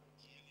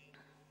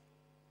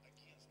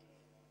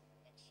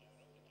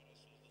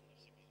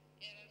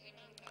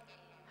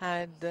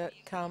had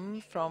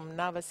come from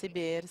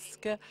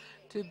Novosibirsk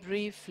to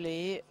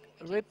briefly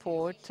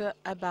report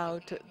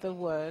about the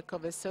work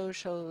of a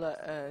social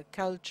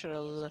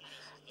cultural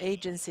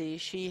agency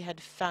she had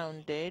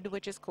founded,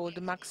 which is called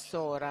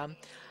Maxora.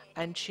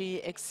 And she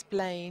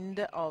explained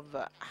of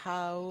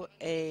how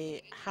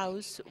a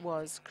house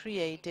was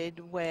created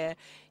where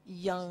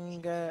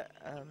young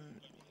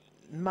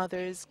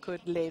mothers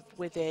could live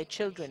with their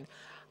children.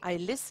 I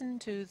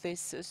listened to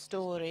this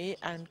story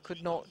and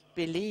could not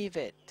believe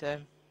it.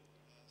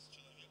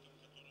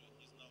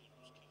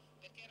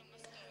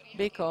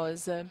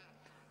 Because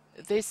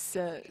this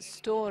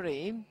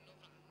story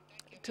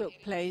took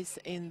place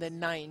in the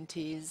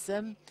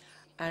 90s,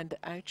 and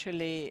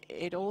actually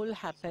it all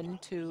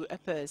happened to a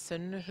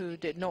person who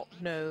did not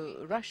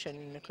know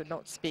Russian, could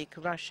not speak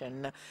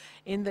Russian.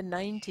 In the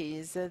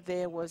 90s,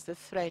 there was the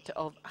threat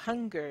of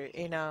hunger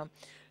in our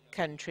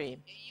country.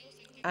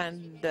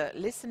 And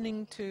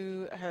listening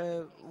to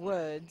her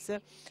words,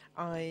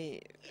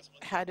 I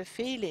had a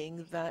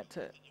feeling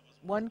that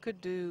one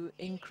could do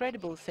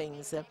incredible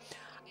things.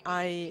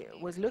 I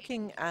was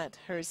looking at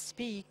her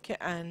speak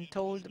and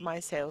told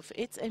myself,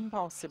 it's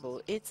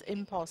impossible, it's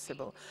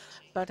impossible.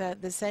 But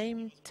at the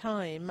same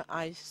time,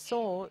 I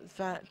saw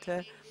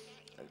that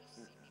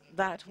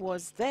that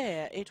was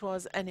there. It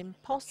was an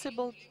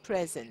impossible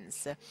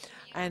presence,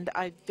 and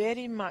I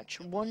very much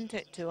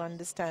wanted to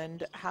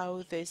understand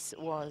how this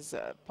was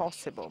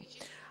possible.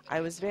 I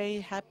was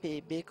very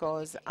happy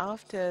because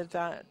after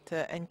that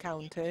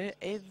encounter,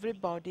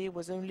 everybody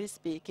was only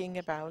speaking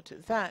about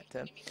that.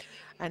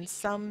 And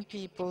some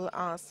people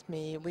asked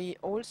me, we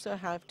also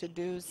have to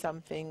do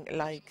something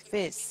like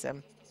this.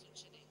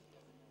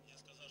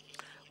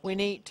 We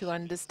need to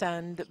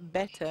understand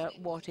better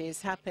what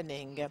is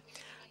happening.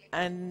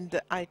 And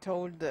I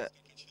told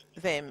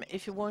them,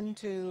 if you want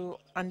to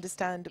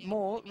understand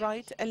more,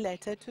 write a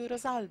letter to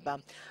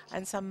Rosalba.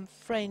 And some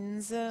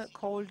friends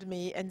called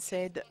me and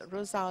said,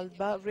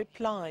 Rosalba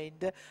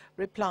replied,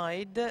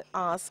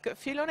 ask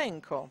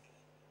Filonenko.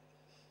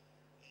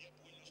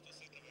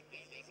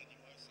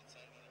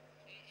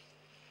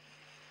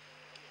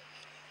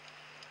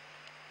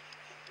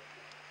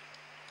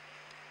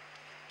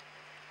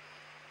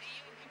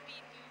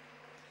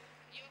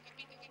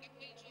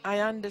 I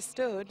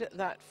understood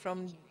that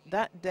from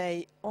that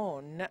day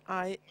on,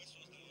 I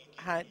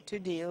had to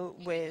deal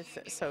with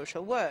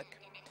social work.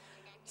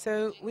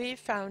 So we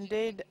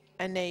founded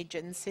an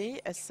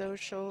agency, a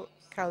social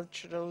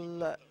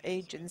cultural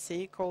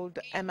agency called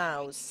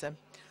Emmaus.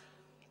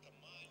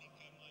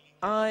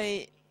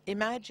 I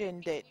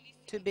imagined it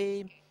to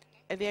be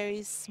a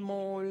very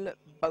small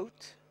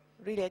boat,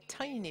 really a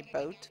tiny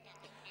boat,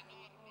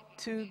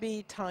 to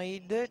be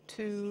tied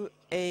to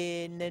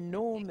an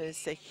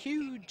enormous, a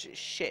huge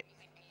ship,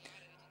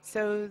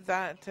 so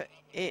that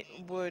it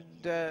would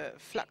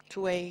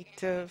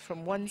fluctuate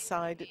from one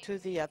side to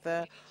the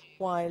other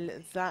while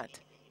that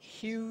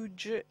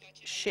huge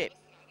ship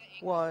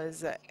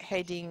was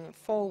heading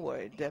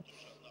forward.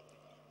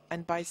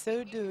 And by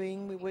so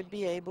doing, we would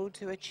be able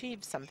to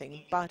achieve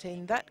something. But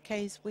in that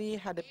case, we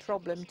had a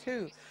problem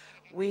too.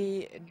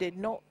 We did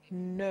not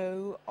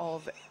know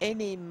of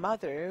any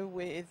mother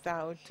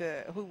without,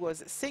 who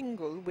was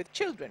single with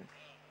children.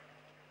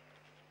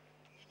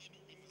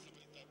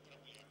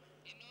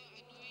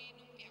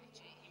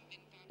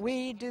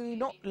 We do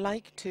not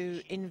like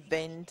to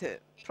invent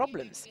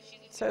problems,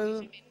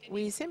 so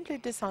we simply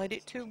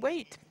decided to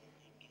wait.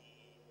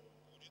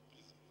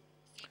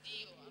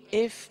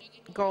 If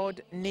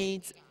God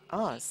needs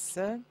us,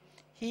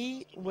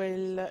 He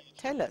will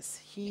tell us,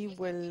 He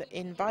will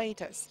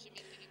invite us.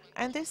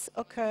 And this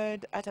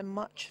occurred at a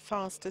much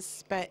faster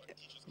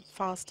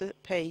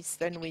pace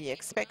than we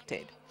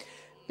expected,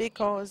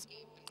 because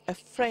a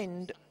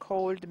friend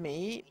called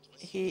me.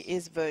 He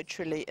is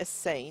virtually a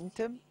saint.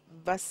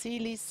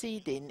 Vasily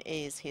Sidin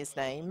is his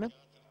name.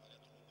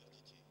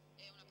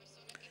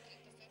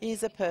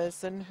 He's a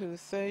person who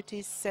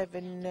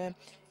 37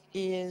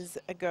 years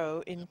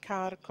ago in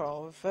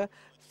Char'kov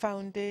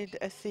founded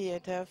a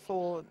theater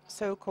for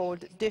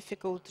so-called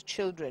difficult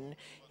children.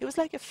 He was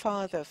like a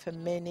father for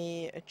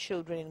many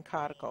children in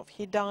Char'kov.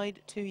 He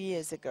died 2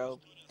 years ago.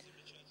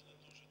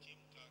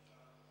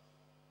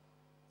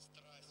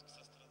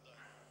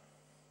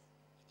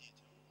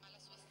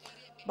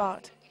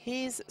 But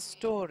his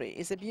story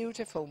is a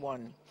beautiful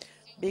one,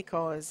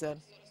 because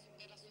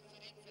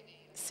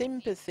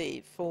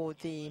sympathy for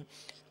the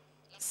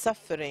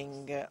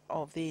suffering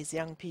of these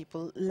young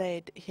people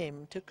led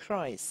him to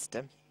Christ.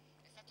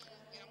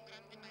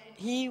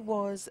 He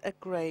was a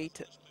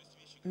great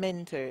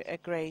mentor, a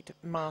great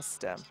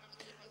master,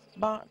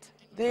 but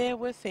there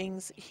were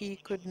things he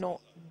could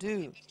not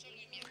do.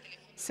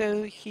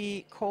 So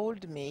he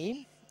called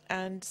me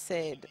and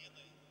said,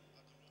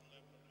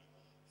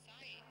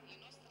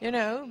 "You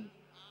know,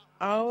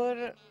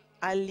 our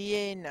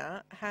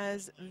aliena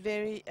has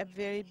a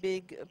very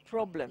big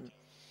problem.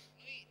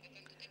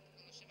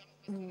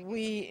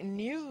 We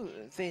knew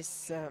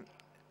this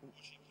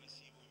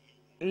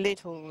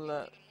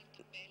little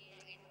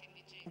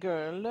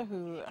girl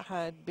who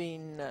had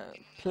been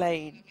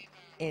played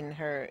in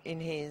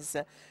his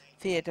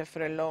theater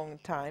for a long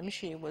time.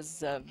 She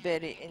was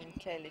very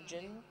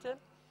intelligent.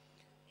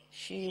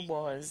 She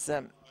was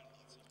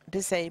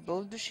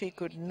disabled. She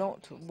could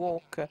not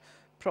walk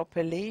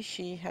properly.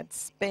 She had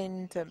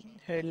spent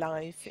her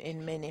life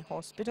in many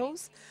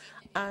hospitals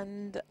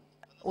and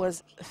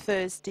was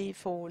thirsty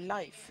for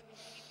life.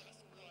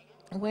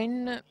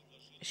 When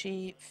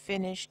she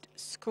finished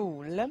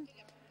school,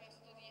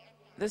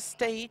 the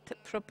state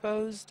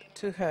proposed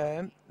to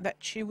her that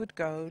she would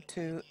go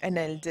to an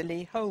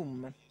elderly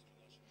home.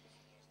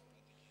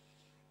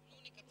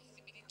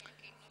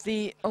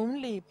 The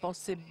only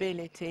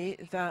possibility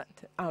that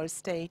our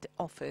state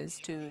offers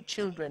to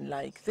children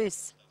like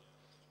this.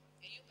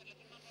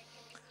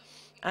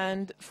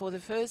 And for the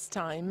first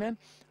time,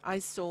 I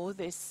saw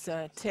this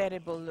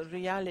terrible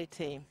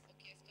reality.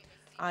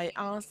 I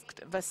asked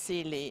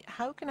Vasily,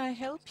 "How can I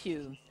help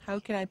you? How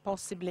can I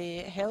possibly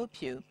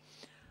help you?"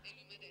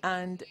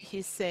 And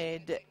he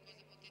said,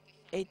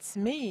 "It's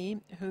me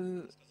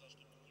who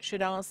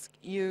should ask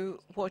you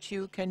what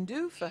you can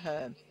do for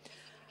her."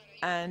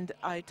 And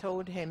I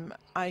told him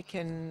I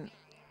can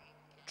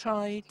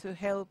try to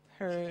help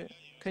her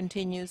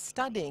continue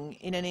studying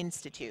in an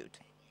institute.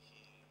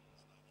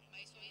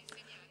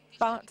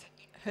 But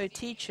her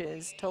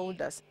teachers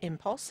told us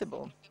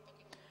impossible.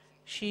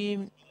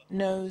 She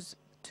knows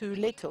too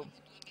little.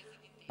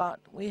 But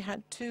we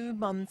had 2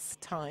 months'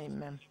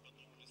 time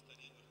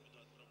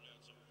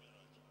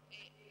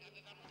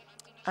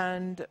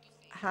and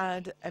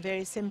had a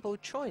very simple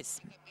choice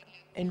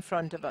in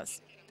front of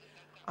us.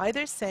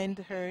 Either send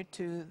her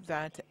to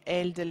that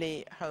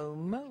elderly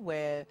home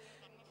where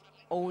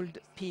old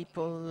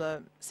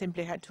people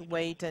simply had to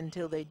wait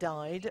until they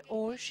died,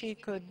 or she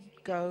could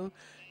go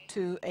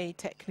to a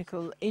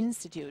technical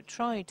institute,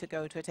 try to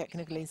go to a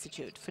technical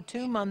institute. For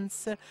 2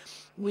 months,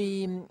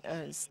 we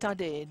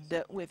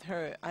studied with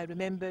her. I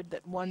remembered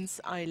that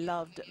once I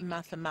loved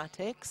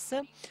mathematics,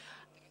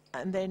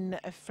 and then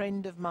a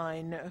friend of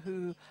mine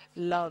who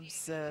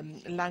loves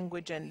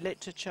language and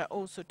literature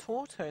also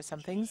taught her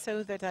something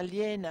so that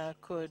Aliena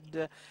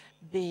could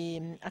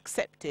be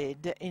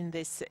accepted in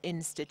this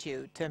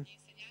institute.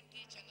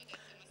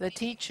 The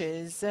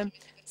teachers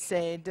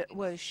said,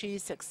 well, she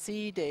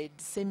succeeded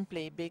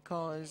simply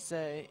because,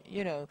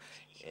 you know,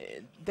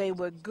 they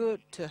were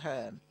good to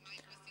her.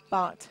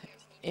 But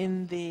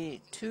in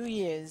the 2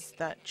 years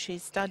that she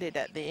studied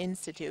at the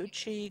institute,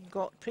 she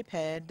got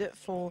prepared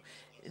for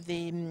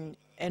the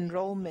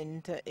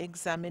enrollment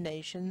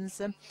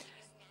examinations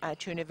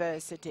at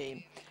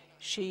university.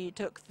 She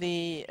took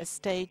the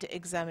state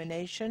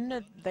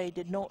examination. They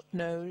did not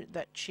know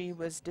that she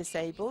was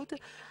disabled.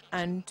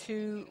 And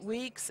 2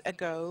 weeks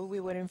ago, we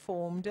were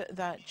informed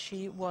that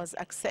she was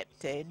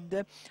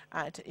accepted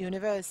at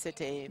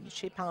university.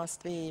 She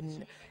passed the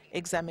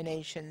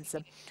examinations.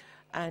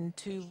 And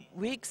 2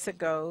 weeks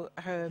ago,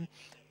 her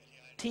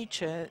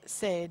teacher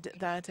said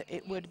that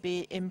it would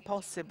be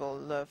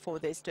impossible for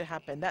this to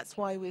happen. That's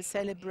why we're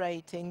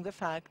celebrating the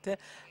fact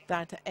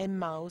that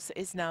Emmaus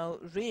is now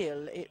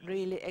real. It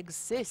really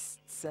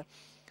exists.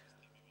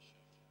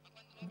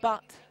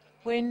 But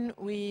when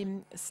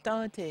we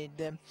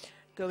started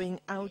going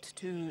out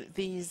to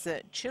these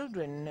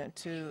children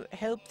to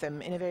help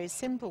them in a very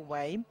simple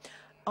way,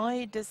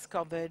 I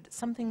discovered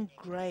something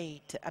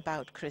great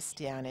about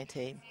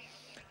Christianity.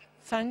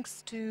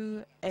 Thanks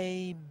to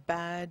a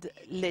bad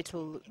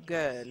little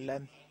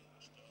girl.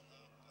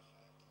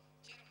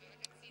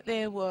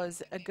 There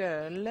was a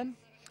girl,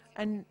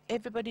 and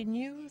everybody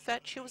knew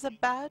that she was a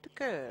bad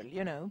girl,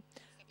 you know.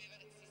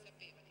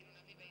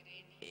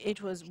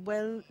 It was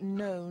well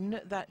known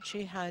that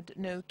she had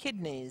no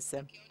kidneys.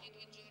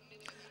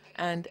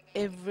 And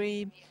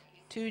every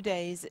 2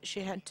 days she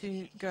had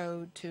to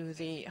go to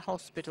the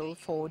hospital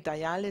for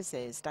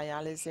dialysis.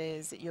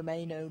 Dialysis, you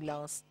may know,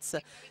 lasts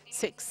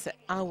 6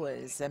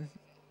 hours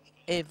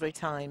every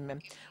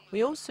time.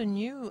 We also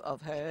knew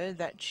of her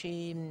that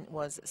she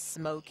was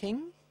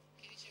smoking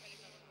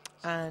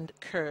and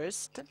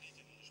cursed,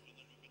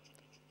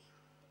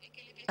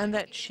 and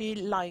that she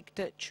liked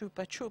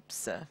Chupa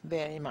Chups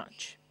very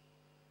much.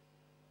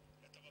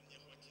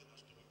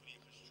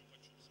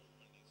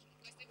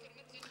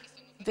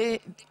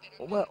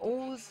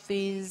 All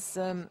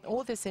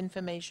this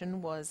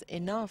information was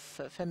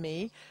enough for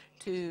me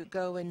to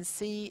go and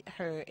see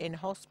her in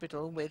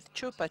hospital with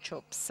Chupa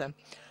Chups,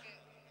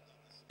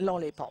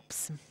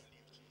 lollipops.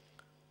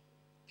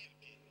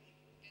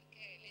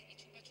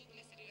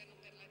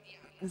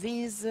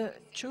 These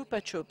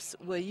Chupa Chups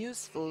were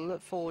useful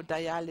for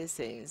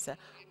dialysis.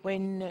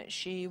 When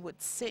she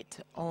would sit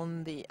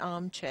on the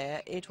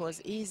armchair, it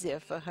was easier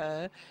for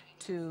her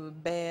to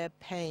bear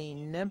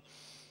pain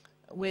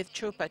with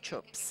Chupa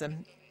Chups.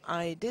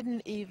 I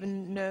didn't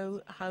even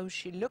know how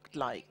she looked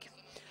like.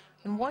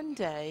 And one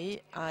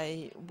day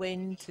I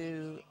went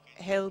to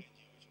help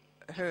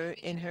her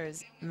in her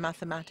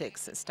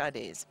mathematics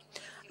studies.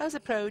 I was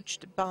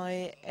approached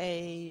by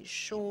a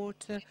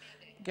short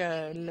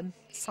girl,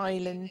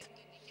 silent.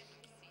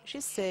 She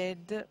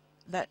said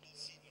that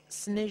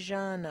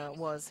Snezhana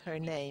was her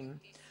name.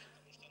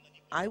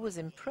 I was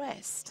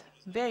impressed,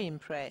 very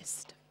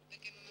impressed,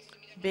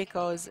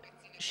 because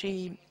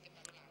she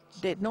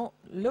did not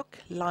look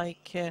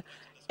like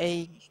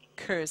a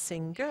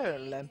cursing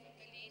girl.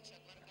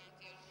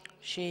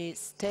 She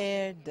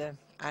stared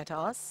at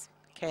us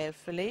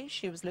carefully.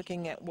 She was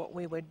looking at what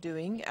we were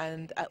doing,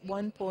 and at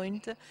one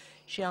point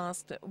she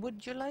asked,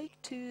 "Would you like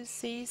to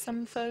see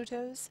some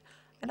photos?"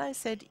 And I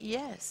said,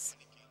 "Yes."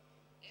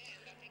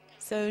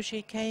 So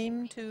she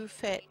went to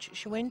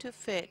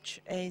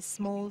fetch a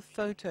small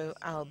photo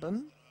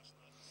album.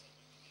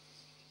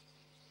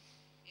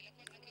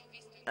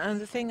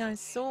 And the thing I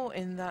saw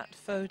in that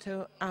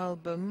photo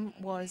album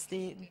was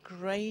the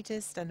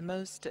greatest and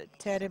most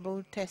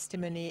terrible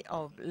testimony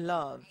of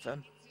love.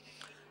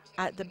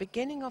 At the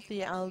beginning of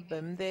the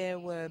album, there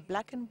were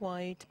black and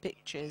white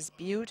pictures,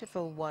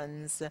 beautiful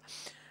ones,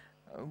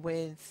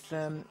 with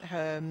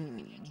her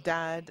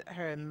dad,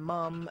 her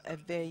mom, a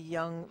very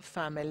young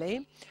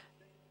family,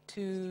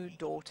 2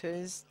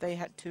 daughters. They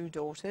had 2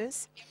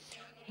 daughters,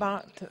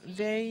 but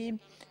very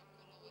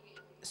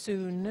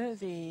soon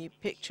the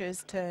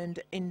pictures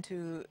turned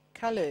into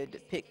colored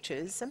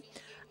pictures,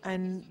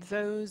 and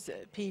those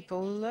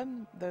people,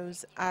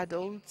 those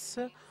adults,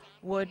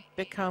 would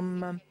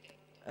become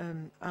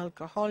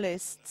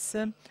alcoholics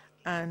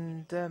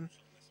and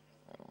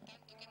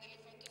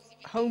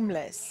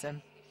homeless.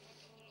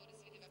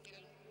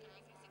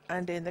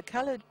 And in the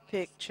colored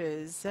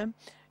pictures,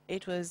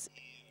 it was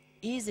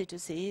easy to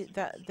see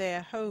that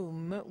their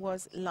home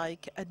was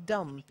like a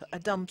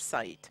dump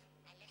site.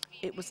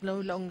 It was no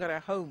longer a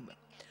home.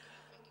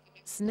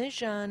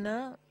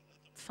 Snezhana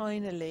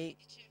finally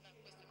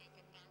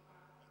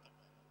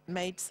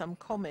made some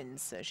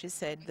comments. She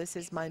said, "This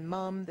is my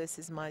mom, this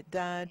is my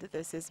dad,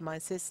 this is my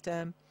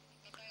sister."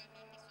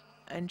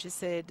 And she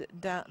said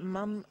that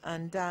mom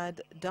and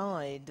dad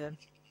died.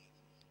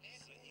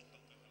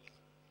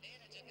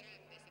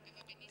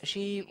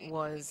 She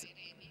was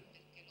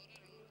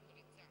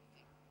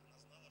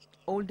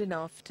old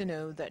enough to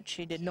know that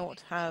she did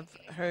not have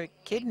her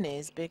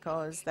kidneys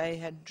because they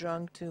had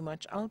drunk too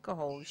much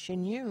alcohol. She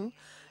knew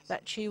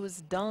that she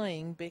was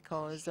dying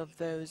because of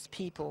those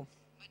people.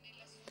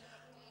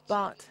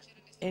 But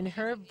in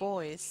her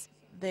voice,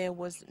 there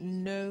was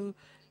no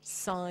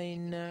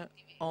sign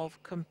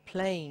of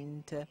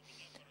complaint,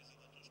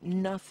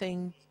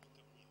 nothing,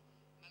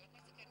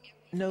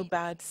 no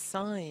bad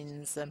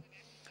signs.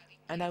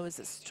 And I was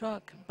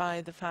struck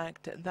by the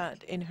fact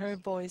that in her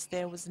voice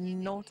there was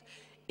not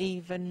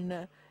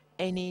even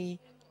any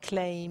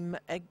claim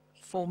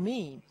for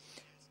me.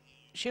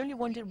 She only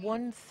wanted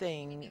one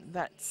thing,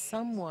 that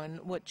someone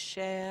would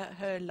share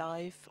her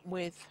life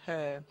with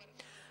her,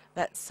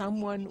 that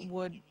someone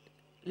would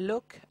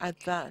look at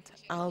that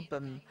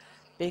album,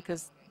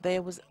 because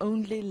there was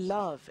only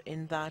love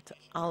in that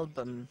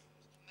album.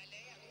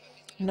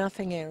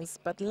 Nothing else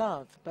but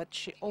love. But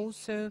she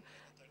also,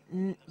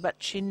 but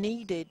she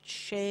needed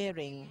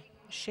sharing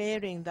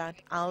that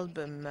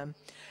album.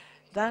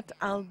 That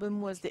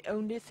album was the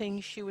only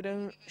thing she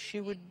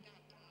would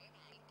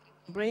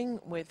bring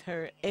with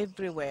her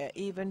everywhere,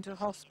 even to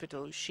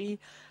hospital. She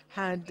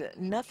had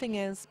nothing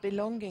else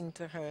belonging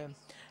to her.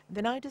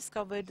 Then I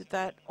discovered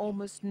that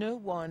almost no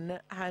one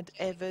had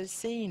ever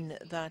seen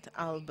that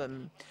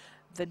album.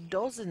 The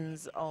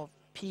dozens of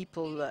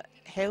people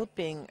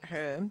helping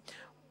her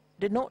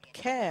did not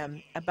care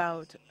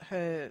about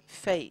her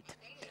fate,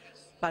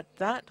 but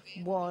that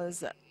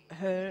was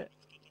her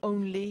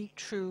only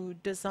true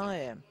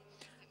desire,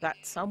 that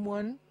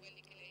someone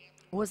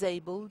was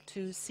able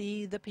to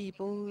see the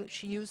people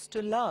she used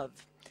to love,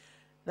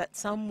 that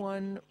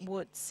someone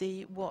would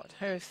see what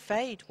her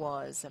fate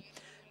was.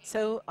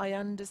 So I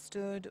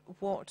understood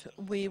what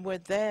we were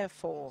there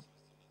for,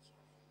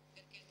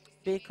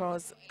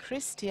 because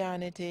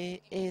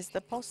Christianity is the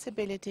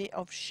possibility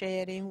of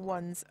sharing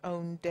one's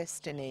own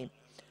destiny.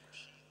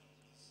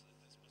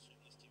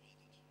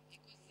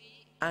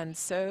 And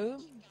so,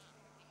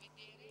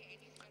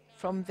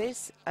 from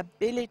this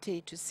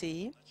ability to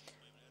see,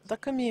 the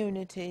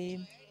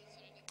community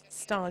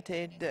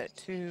started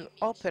to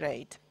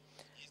operate.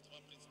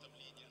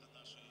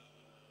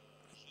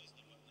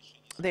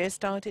 There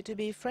started to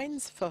be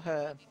friends for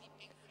her.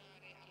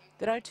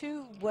 There are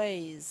two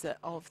ways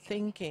of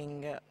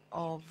thinking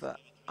of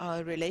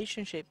our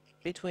relationship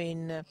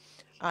between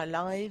our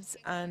lives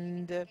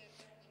and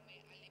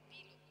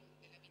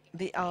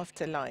the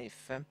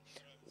afterlife.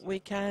 We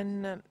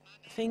can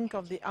think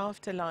of the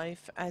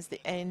afterlife as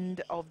the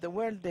end of the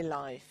worldly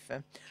life,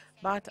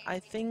 but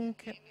I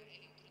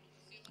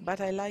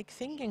like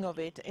thinking of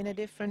it in a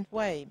different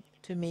way.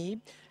 To me,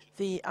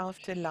 the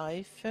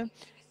afterlife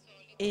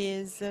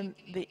is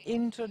the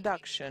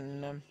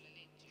introduction,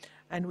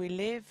 and we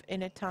live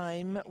in a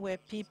time where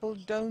people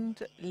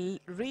don't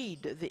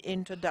read the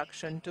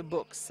introduction to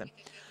books.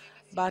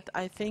 But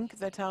I think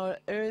that our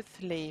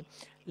earthly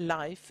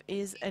life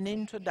is an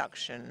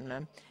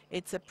introduction.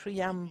 It's a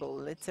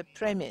preamble, it's a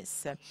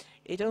premise.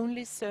 It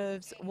only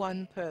serves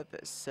one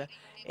purpose.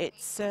 It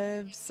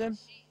serves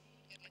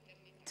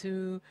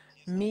to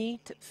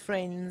meet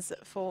friends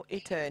for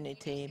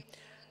eternity,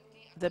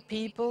 the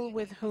people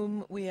with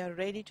whom we are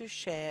ready to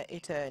share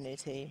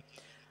eternity.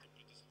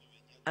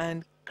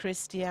 And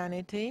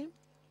Christianity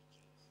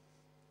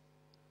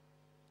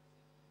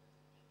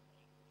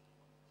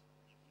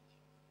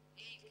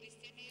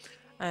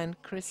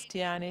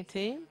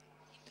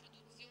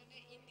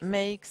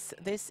makes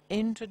this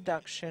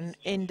introduction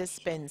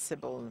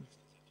indispensable.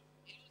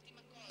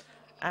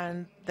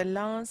 And the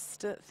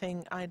last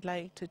thing I'd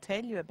like to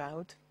tell you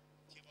about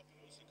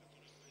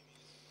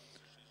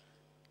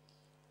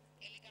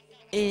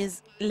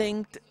is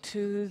linked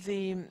to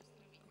the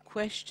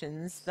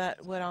questions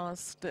that were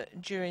asked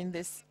during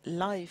this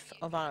life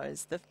of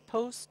ours. The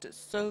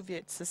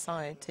post-Soviet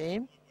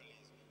society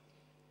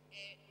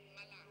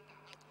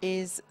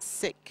is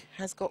sick,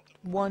 has got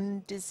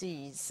one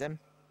disease.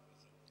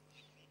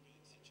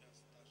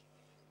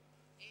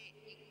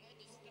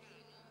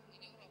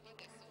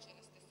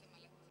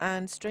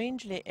 And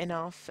strangely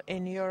enough,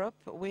 in Europe,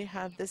 we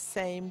have the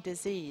same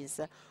disease,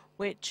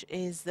 which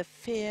is the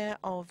fear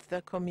of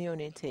the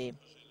community.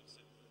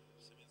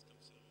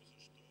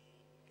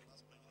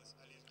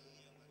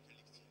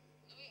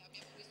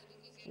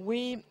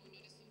 We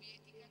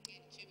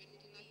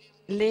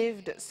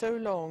lived so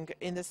long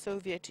in the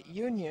Soviet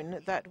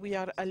Union that we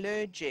are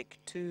allergic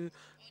to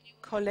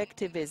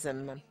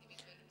collectivism.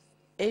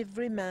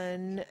 Every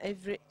man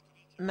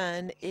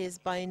is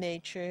by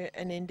nature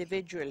an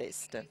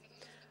individualist.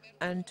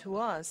 And to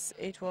us,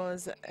 it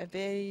was a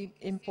very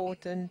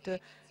important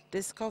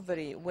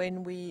discovery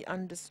when we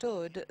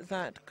understood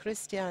that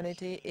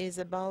Christianity is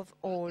above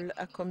all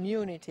a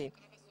community.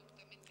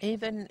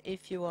 Even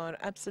if you are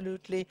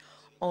absolutely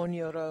on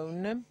your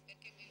own,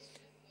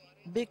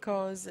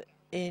 because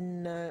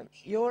in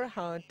your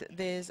heart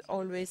there's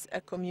always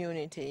a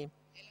community.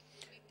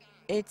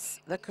 It's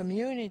the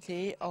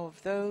community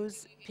of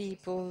those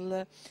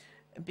people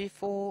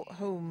before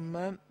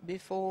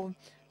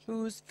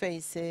whose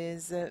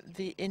faces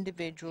the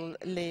individual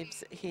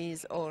lives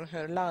his or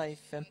her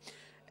life.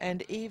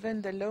 And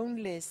even the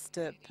loneliest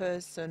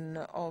person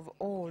of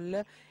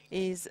all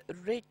is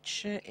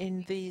rich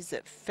in these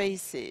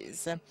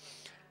faces.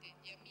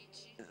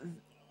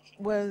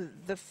 Well,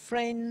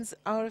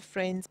 our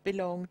friends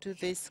belong to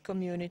this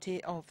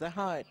community of the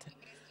heart.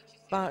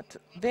 But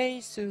very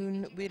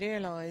soon we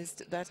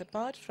realized that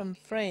apart from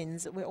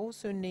friends, we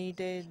also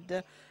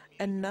needed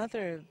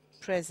another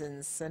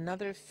presence,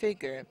 another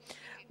figure.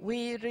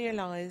 We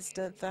realized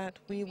that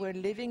we were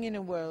living in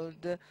a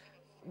world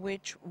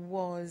which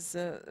was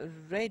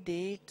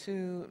ready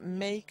to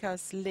make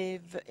us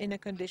live in a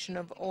condition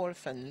of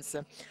orphans.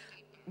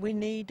 We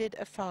needed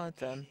a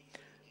father.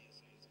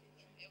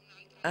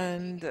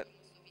 And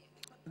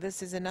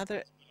this is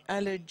another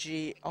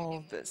allergy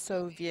of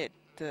Soviet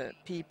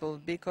people,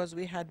 because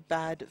we had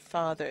bad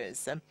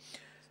fathers.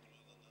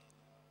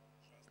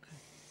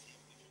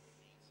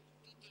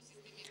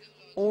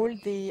 All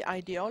the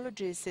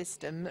ideology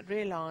system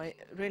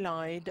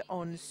relied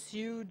on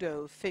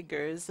pseudo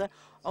figures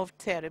of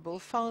terrible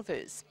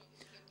fathers.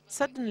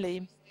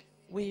 Suddenly,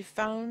 we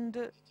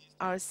found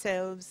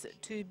ourselves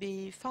to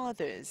be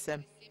fathers,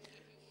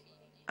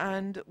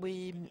 and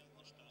we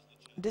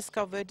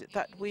discovered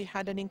that we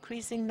had an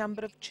increasing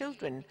number of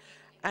children,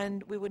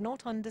 and we would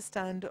not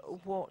understand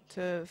what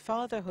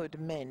fatherhood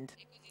meant.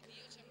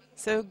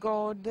 So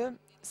God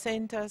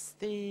sent us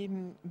the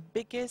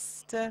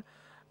biggest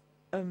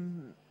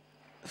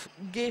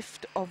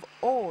gift of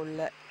all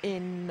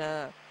in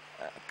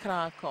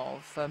Krakow,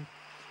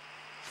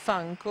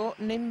 Franco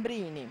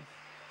Nembrini.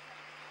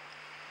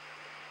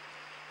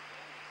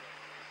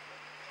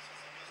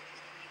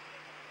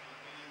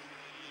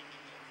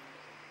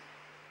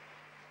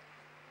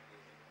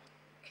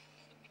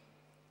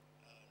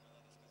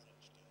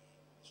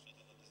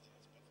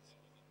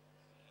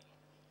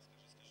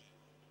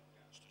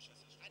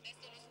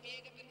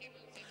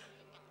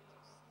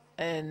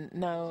 And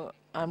now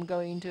I'm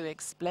going to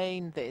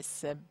explain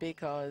this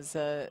because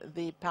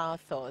the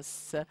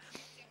pathos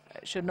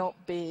should not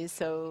be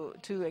so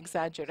too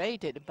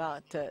exaggerated,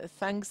 but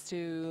thanks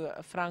to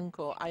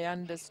Franco, I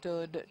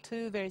understood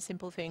two very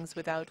simple things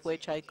without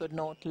which I could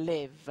not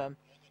live.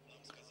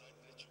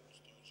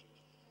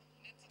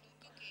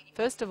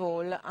 First of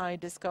all, I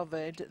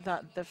discovered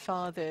that the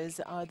fathers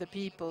are the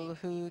people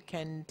who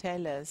can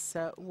tell us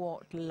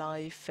what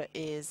life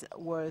is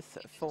worth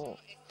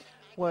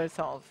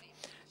of.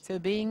 So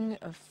being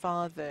a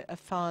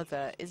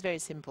father is very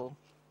simple,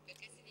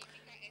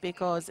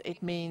 because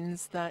it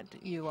means that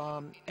you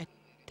are a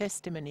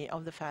testimony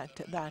of the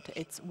fact that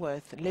it's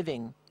worth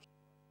living.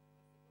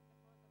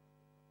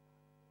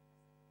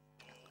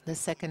 The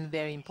second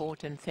very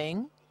important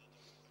thing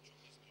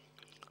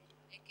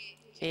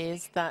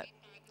is that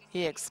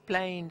he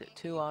explained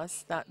to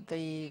us that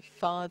the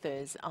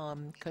fathers are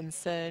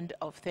concerned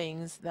of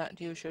things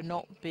that you should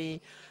not be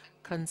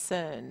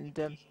concerned,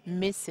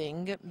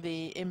 missing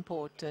the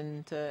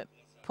important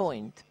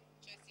point.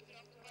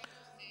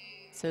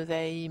 So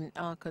they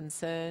are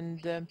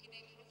concerned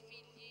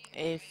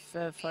if,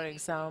 for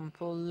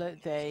example,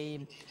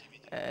 they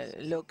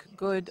look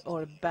good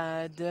or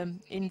bad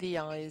in the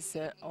eyes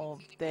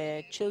of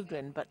their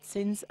children. But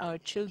since our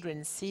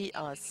children see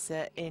us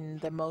in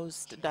the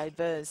most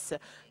diverse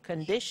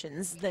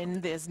conditions, then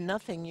there's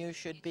nothing you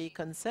should be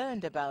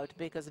concerned about,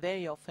 because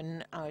very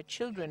often our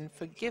children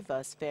forgive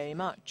us very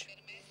much.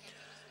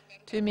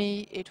 To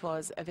me, it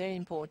was a very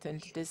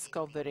important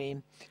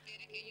discovery,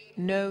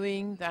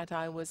 knowing that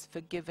I was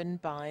forgiven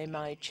by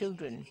my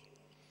children.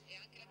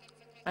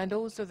 And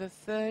also the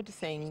third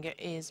thing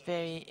is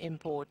very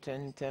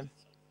important.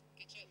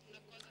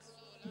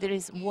 There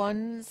is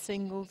one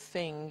single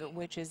thing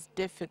which is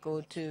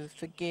difficult to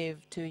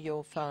forgive to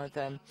your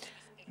father: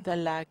 the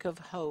lack of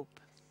hope.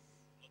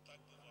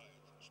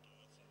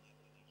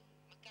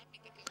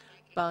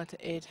 But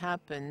it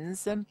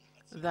happens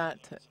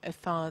that a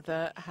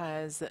father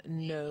has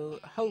no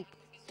hope.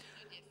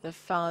 The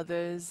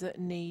fathers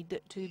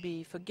need to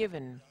be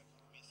forgiven.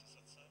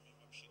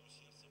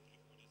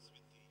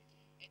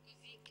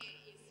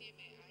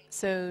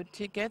 So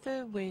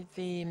together with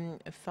the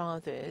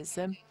fathers,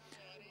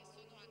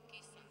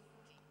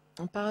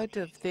 part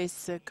of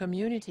this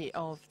community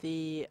of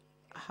the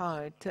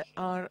heart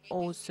are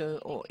also,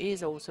 or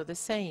is also, the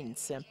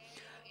saints,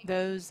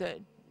 those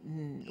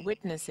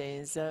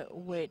witnesses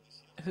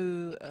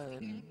who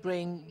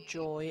bring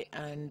joy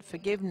and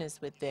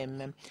forgiveness with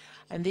them.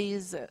 And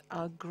these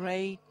are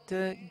great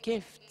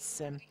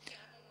gifts,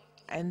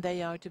 and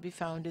they are to be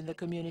found in the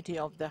community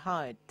of the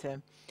heart.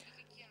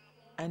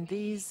 And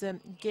these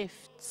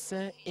gifts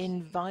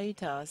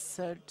invite us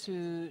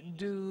to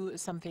do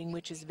something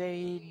which is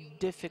very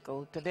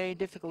difficult, a very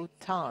difficult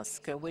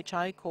task, which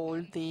I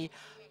call the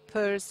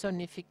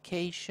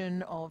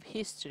personification of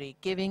history,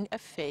 giving a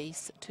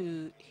face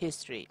to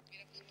history.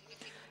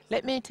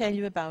 Let me tell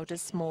you about a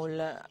small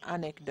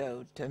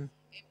anecdote.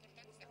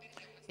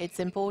 It's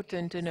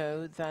important to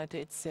know that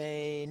it's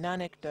an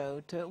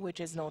anecdote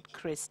which is not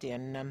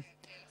Christian.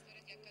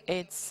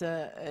 It's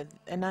an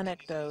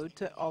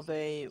anecdote of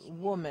a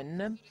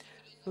woman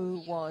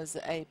who was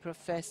a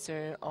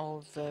professor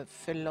of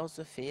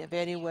philosophy, a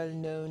very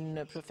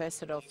well-known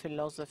professor of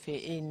philosophy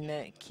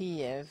in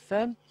Kiev.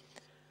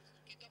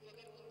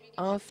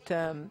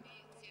 After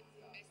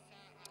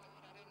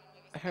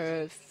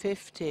her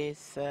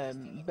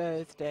 50th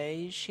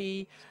birthday,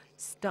 she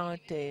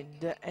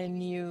started a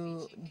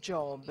new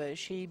job.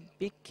 She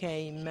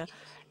became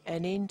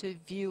an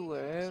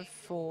interviewer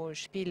for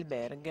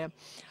Spielberg.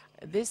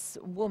 This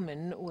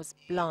woman was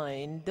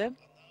blind,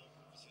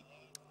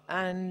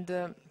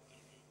 and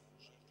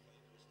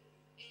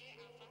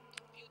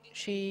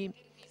She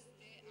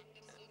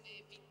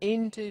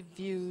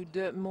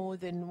interviewed more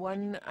than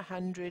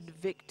 100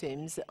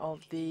 victims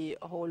of the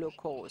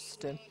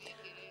Holocaust.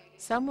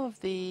 Some of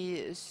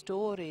the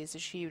stories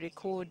she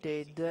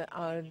recorded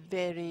are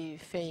very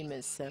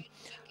famous,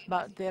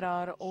 but there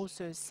are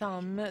also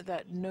some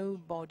that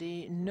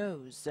nobody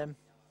knows,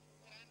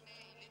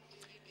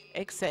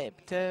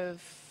 except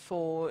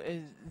for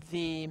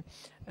the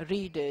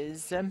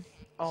readers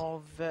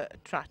of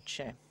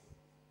Traccia.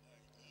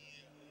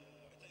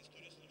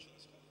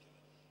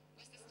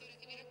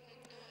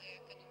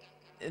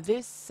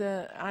 This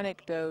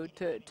anecdote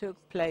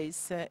took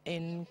place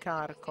in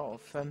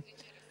Char'kov.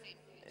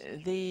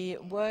 The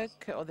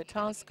work or the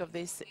task of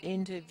this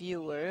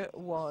interviewer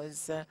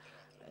was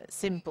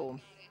simple.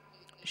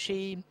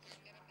 She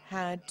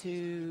had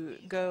to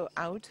go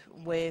out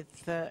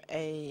with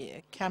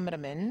a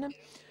cameraman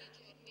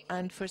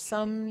and for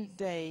some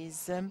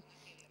days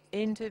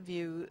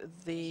interview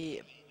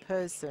the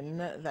person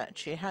that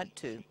she had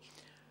to.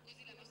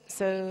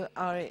 So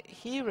our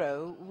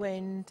hero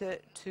went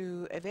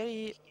to a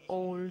very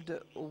old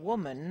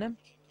woman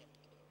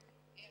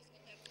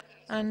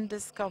and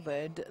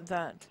discovered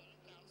that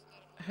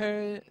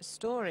her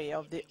story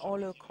of the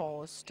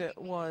Holocaust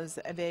was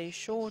a very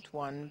short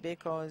one,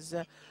 because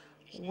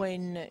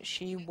when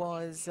she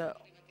was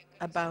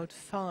about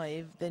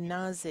 5, the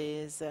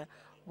Nazis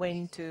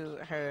went to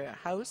her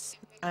house,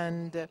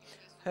 and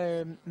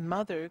her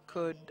mother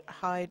could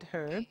hide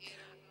her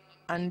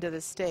under the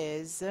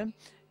stairs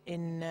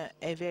in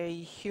a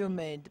very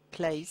humid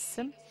place.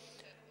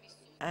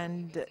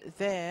 And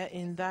there,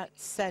 in that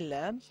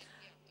cellar,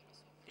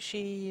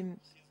 she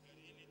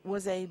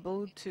was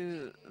able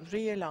to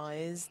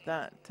realize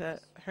that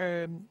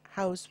her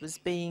house was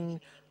being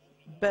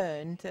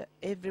burnt.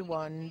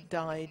 Everyone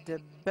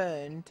died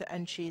burnt,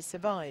 and she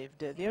survived.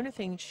 The only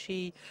thing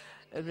she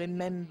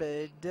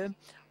remembered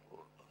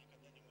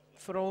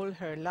for all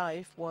her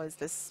life was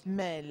the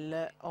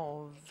smell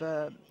of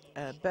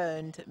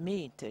burnt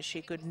meat.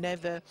 She could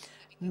never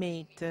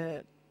eat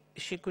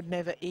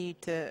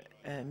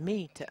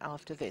meat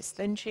after this.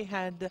 Then she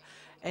had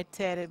a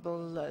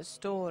terrible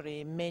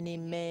story, many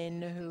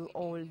men who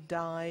all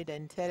died,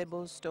 and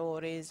terrible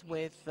stories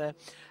with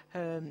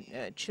her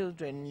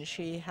children.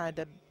 She had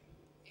a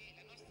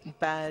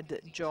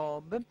bad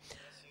job,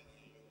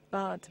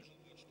 but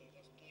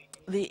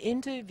the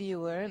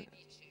interviewer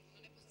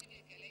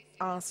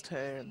asked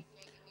her,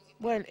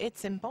 well,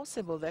 it's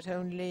impossible that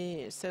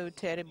only so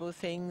terrible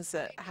things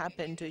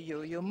happen to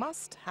you. You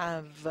must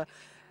have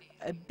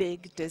a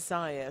big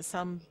desire,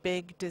 some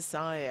big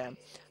desire.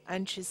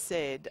 And she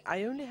said,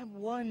 I only have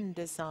one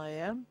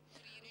desire,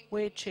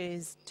 which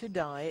is to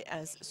die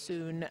as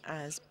soon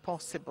as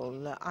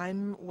possible.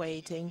 I'm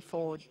waiting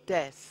for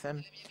death.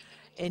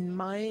 In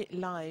my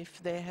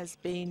life, there has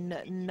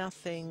been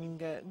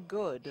nothing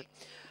good.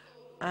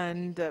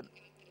 And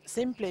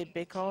simply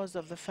because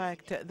of the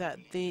fact that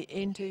the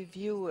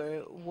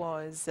interviewer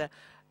was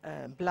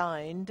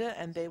blind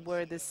and they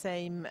were the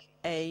same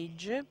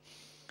age,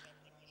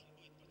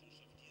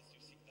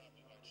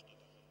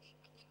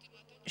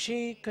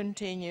 she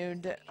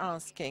continued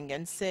asking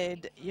and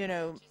said, you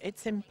know,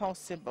 it's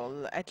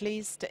impossible. At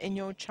least in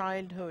your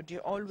childhood, you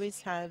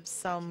always have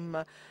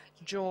some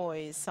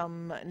joy,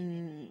 some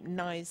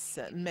nice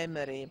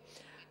memory.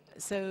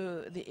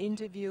 So the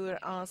interviewer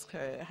asked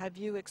her, have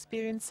you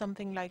experienced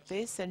something like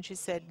this? And she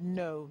said,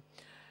 no,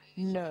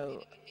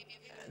 no.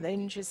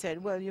 Then she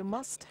said, well, you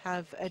must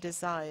have a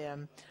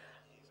desire.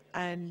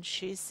 And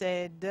she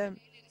said,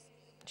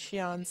 she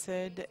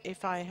answered,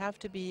 if I have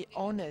to be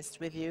honest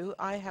with you,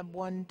 I have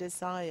one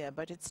desire,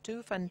 but it's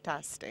too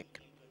fantastic.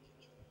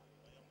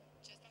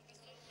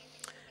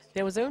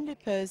 There was only a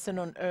person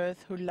on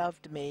earth who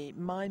loved me,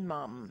 my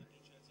mum.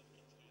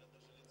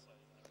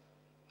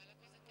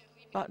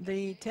 But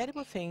the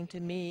terrible thing to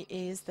me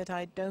is that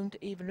I don't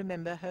even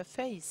remember her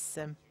face.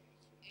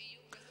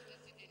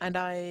 And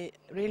I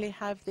really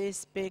have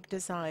this big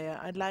desire.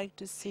 I'd like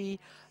to see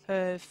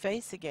her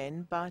face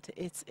again, but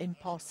it's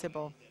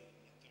impossible.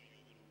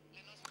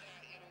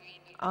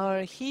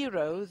 Our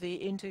hero, the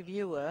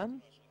interviewer,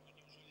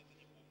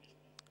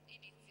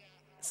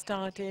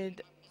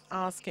 started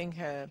asking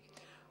her,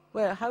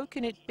 well, how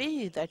can it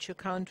be that you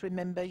can't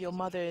remember your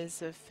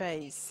mother's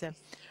face?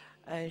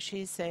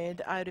 She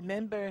said, I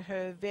remember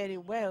her very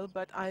well,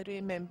 but I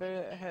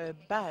remember her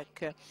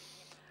back.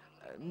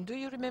 Do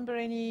you remember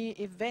any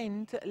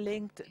event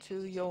linked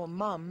to your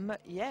mum?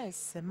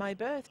 Yes, my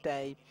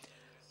birthday.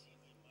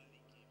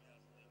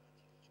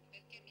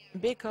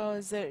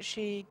 Because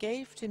she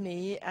gave to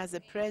me as a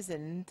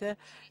present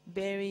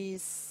very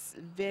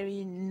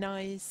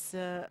nice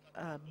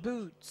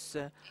boots,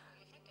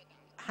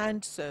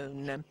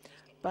 hand-sewn.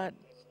 But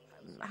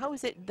how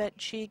is it that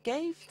she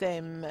gave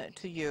them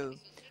to you?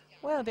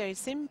 Well, very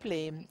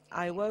simply,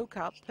 I woke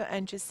up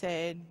and she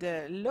said,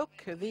 look,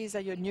 these are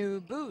your new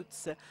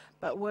boots.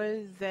 But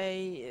were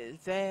they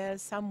there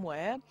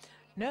somewhere?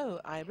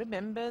 No, I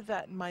remember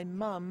that my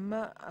mum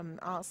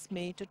asked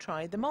me to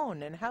try them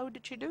on. And how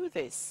did she do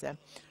this?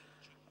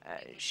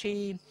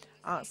 She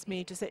asked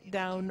me to sit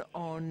down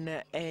on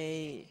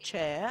a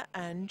chair,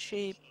 and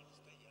she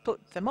put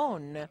them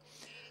on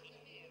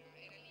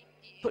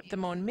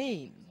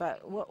me.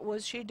 But what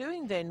was she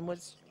doing then?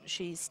 Was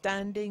she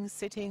standing,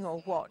 sitting, or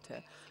what?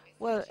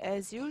 Well,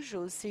 as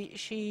usual,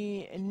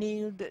 she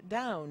kneeled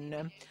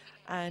down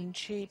and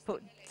she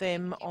put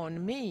them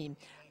on me.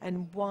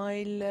 And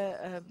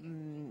while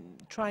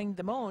trying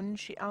them on,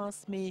 she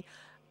asked me,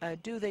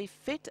 do they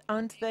fit?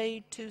 Aren't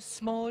they too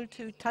small,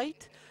 too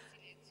tight?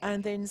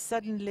 And then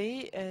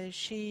suddenly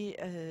she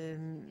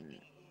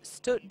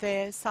stood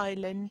there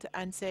silent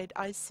and said,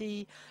 I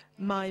see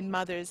my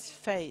mother's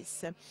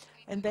face.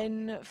 And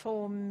then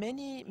for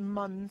many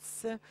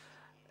months,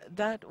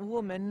 that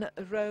woman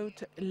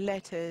wrote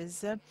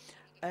letters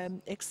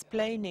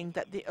explaining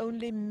that the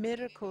only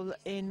miracle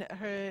in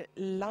her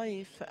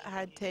life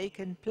had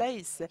taken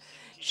place.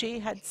 She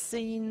had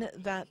seen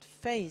that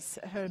face,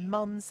 her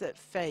mom's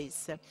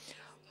face.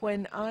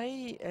 When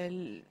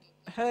I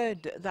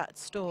heard that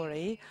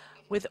story,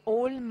 with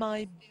all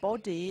my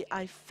body,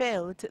 I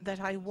felt that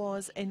I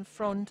was in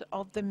front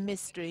of the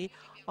mystery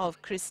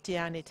of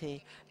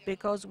Christianity,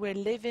 because we're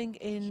living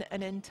in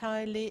an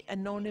entirely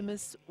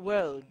anonymous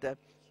world.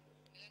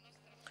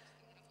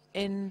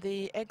 In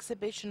the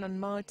exhibition on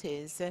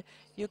martyrs,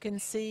 you can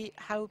see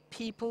how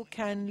people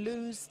can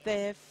lose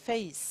their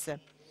face,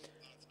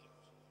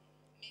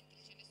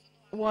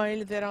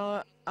 while there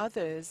are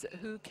others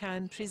who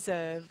can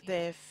preserve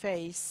their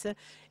face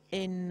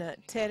in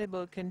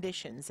terrible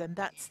conditions, and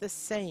that's the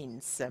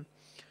saints.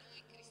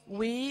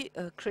 We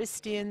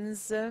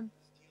Christians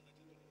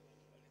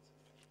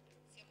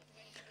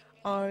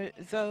are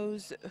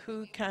those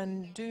who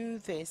can do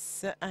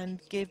this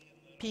and give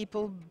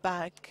people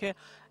back,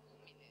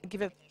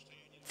 give a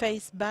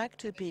face back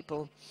to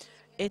people.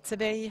 It's a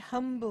very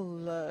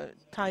humble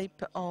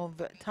type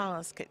of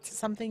task. It's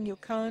something you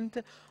can't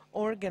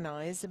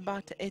organize,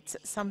 but it's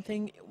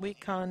something we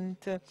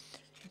can't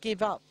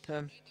give up.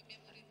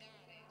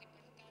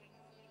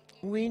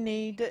 We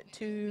need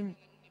to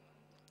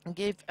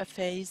give a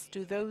face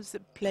to those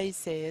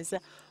places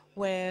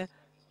where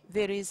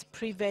there is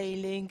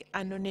prevailing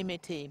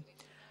anonymity.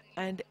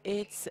 And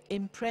it's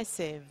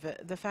impressive,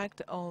 the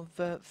fact of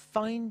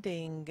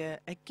finding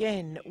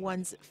again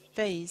one's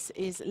face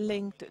is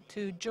linked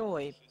to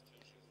joy.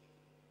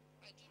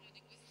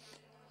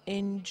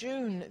 In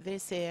June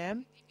this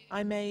year,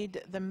 I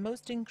made the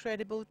most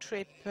incredible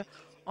trip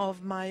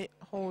of my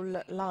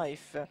whole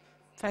life,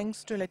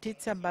 thanks to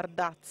Letizia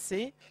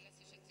Bardazzi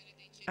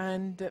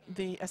and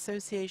the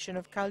Association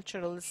of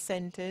Cultural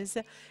Centers.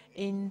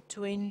 In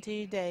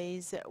 20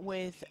 days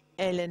with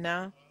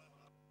Elena,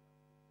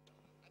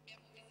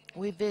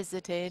 we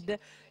visited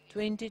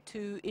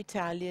 22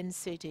 Italian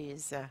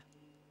cities.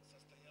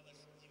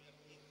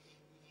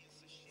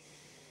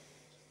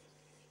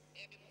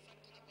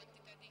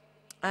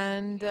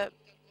 And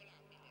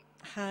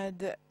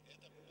had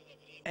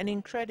an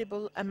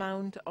incredible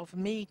amount of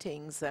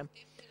meetings.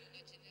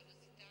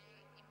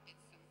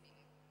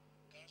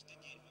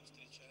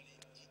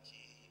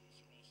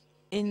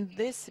 In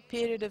this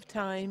period of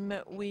time,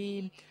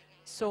 we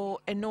saw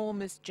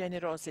enormous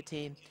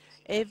generosity.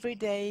 Every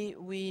day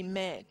we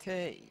met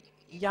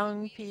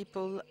young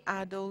people,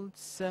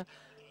 adults,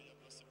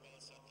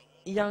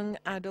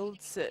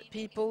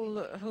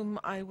 people whom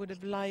I would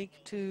have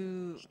liked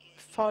to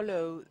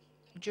follow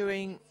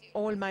during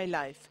all my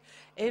life.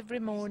 Every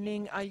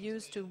morning I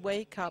used to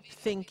wake up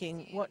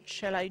thinking, what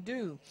shall I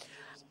do?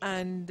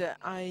 And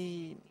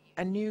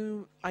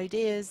new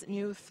ideas,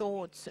 new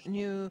thoughts,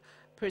 new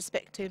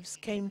perspectives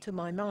came to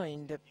my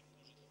mind.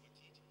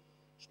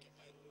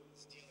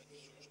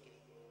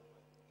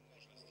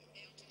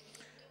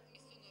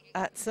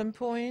 At some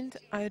point,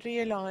 I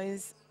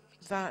realized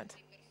that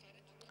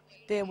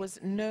there was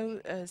no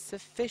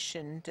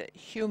sufficient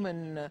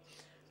human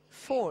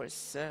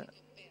force,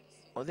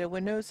 or there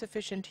were no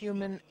sufficient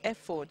human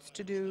efforts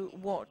to do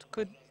what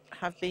could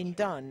have been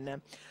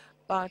done.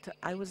 But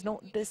I was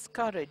not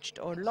discouraged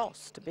or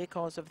lost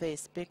because of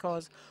this,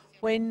 because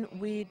when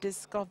we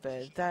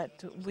discover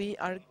that we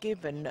are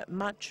given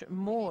much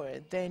more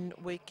than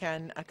we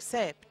can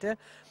accept,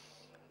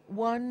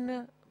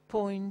 one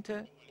point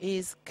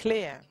is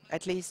clear,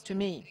 at least to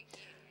me.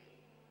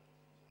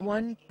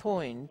 One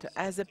point,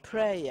 as a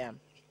prayer,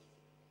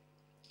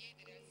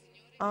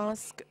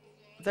 ask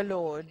the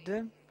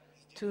Lord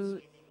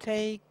to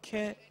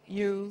take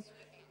you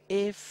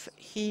if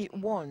He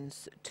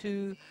wants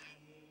to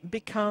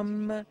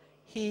become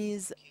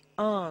His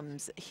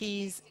arms,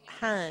 His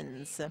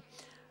hands,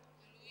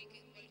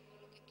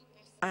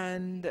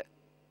 and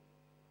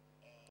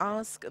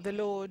ask the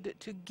Lord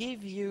to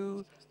give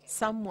you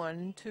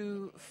someone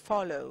to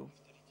follow.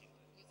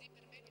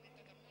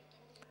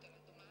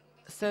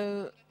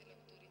 So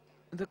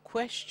the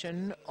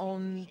question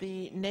on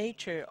the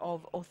nature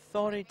of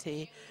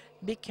authority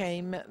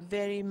became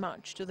very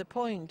much to the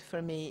point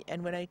for me.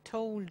 And when I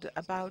told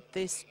about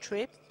this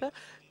trip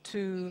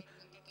to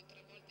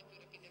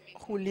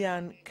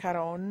Julian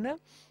Caron,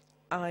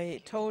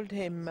 I told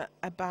him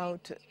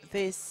about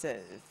this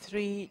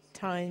 3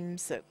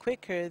 times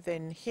quicker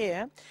than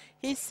here,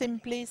 he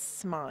simply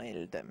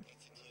smiled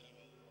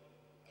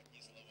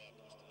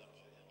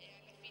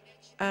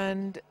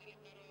and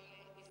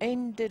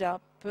ended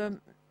up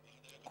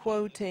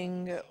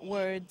quoting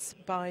words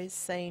by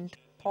St.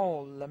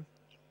 Paul.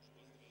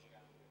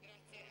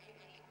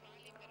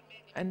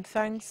 And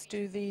thanks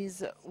to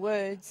these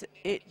words,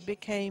 it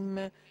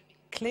became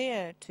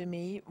clear to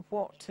me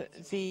what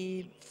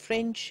the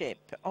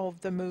friendship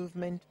of the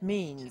movement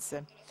means.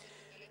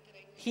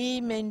 He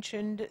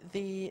mentioned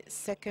the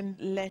second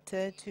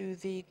letter to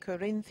the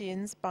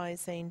Corinthians by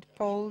St.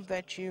 Paul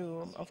that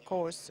you, of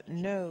course,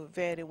 know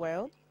very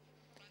well.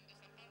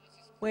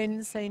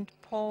 When St.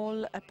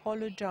 Paul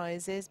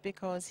apologizes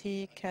because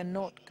he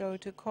cannot go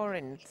to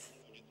Corinth,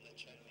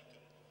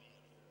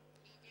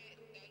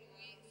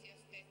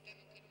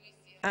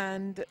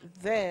 and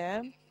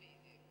there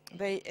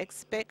they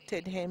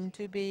expected him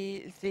to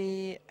be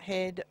the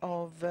head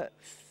of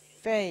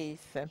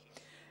faith.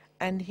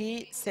 And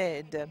he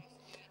said,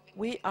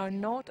 "We are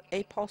not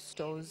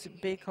apostles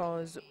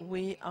because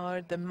we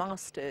are the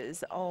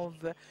masters of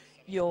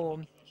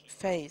your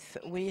faith.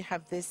 We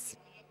have this,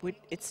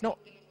 it's not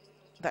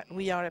that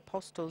we are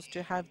apostles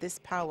to have this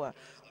power.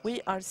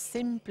 We are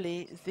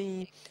simply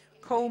the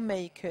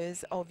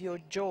co-makers of your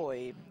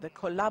joy, the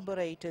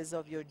collaborators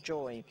of your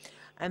joy."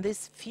 And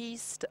this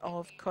feast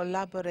of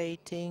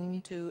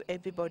collaborating to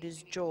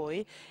everybody's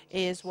joy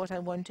is what I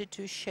wanted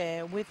to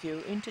share with you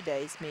in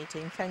today's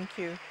meeting. Thank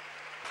you.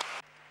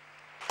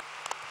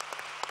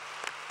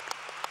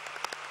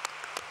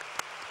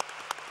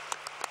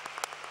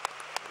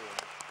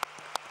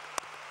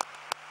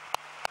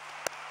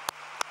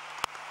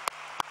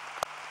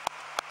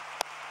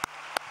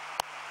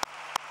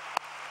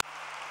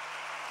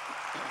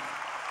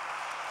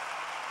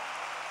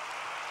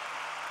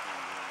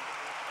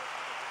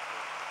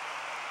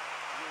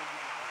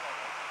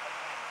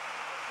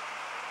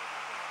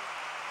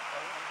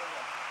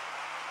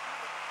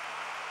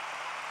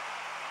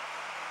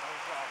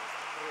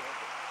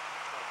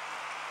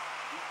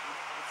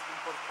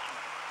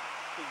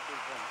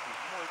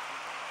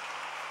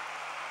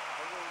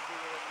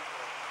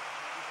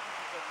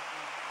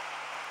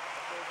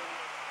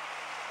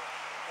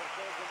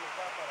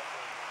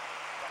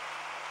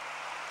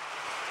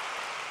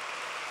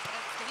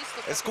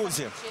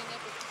 Scusi.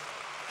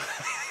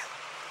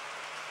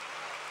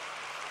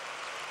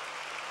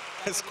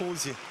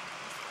 Scusi.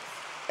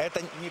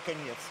 Это не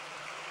конец.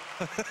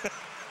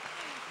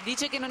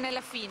 Dice che non è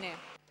la fine.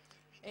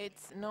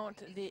 It's not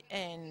the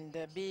end.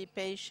 Be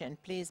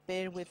patient. Please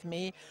bear with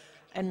me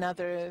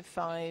another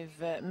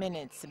 5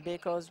 minutes,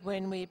 because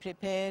when we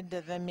prepared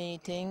the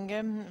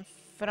meeting,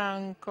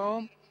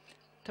 Franco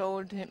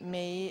told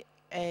me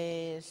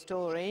a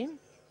story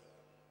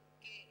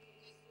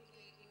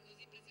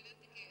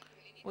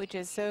which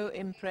is so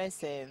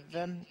impressive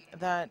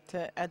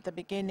that at the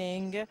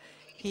beginning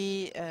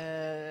he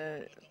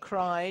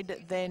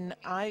cried, then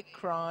I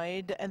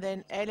cried, and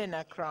then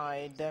Elena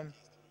cried.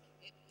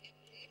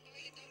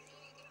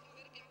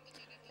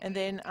 And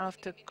then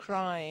after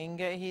crying,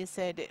 he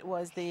said it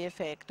was the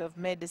effect of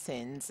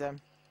medicines.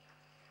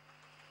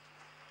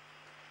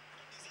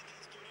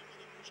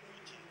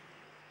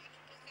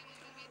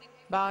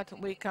 But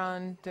we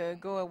can't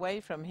go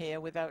away from here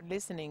without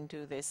listening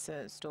to this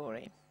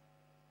story.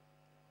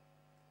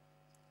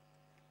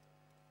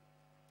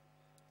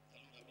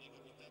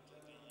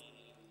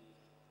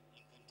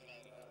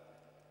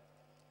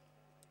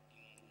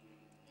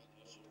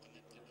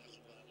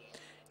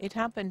 It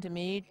happened to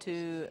me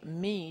to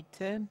meet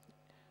in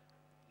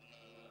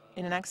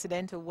an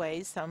accidental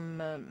way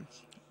some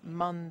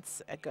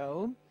months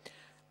ago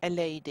a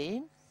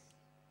lady.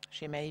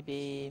 She may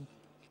be,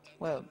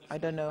 well, I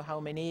don't know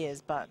how many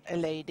years, but a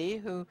lady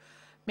who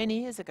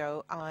many years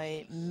ago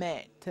I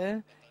met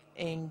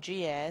in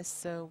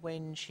GS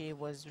when she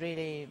was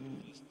really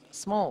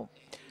small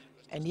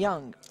and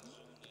young.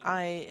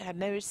 I had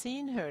never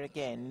seen her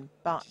again,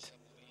 but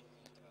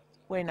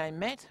when I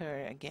met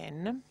her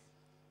again,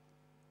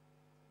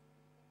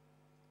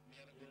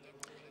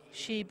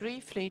 she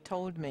briefly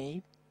told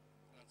me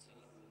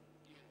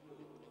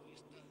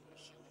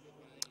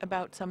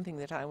about something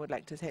that I would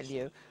like to tell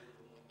you.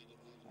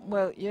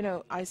 Well, you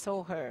know, I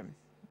saw her,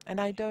 and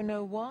I don't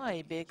know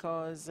why,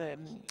 because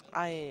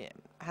I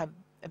have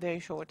a very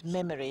short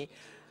memory.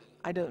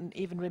 I don't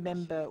even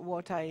remember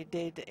what I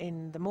did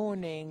in the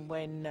morning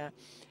when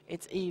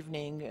it's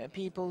evening.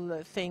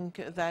 People think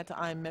that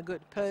I'm a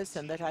good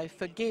person, that I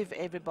forgive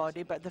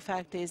everybody, but the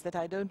fact is that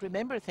I don't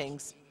remember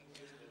things.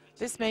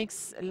 This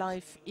makes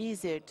life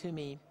easier to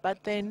me.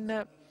 But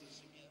then,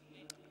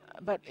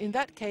 but in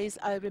that case,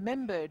 I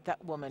remembered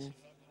that woman,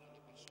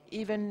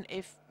 even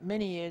if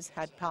many years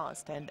had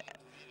passed. And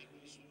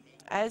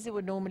as I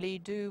would normally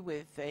do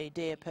with a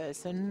dear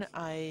person,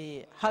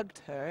 I hugged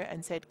her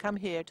and said, "Come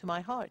here to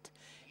my heart."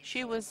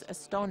 She was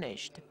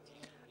astonished.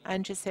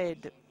 And she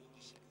said,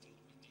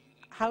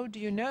 "How do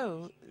you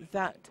know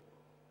that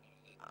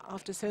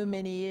after so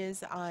many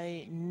years,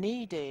 I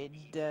needed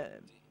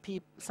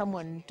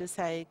someone to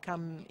say,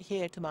 come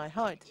here to my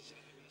heart.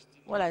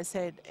 Well, I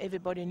said,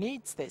 everybody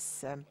needs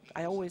this.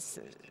 I always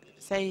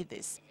say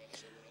this.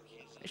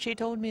 She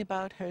told me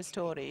about her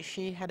story.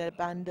 She had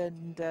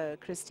abandoned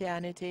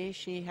Christianity.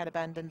 She had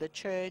abandoned the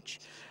church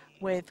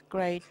with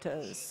great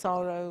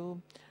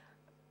sorrow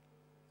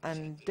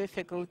and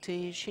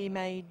difficulty. She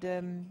made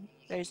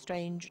very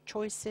strange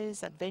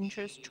choices,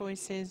 adventurous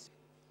choices.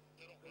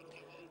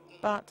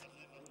 But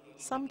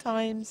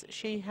sometimes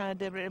she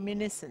had a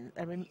reminiscence,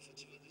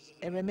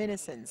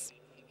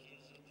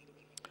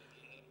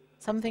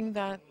 something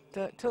that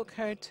took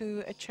her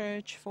to a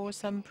church for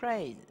some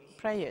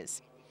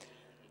prayers.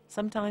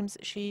 Sometimes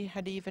she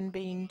had even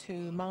been to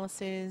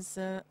masses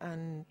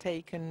and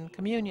taken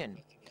communion.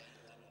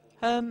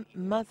 Her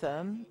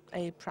mother,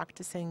 a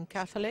practicing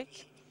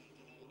Catholic,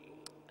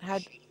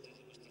 had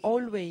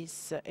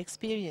always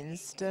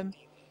experienced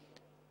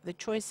the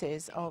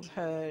choices of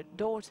her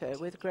daughter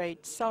with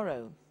great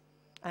sorrow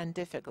and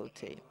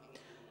difficulty.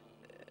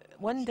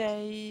 One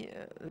day,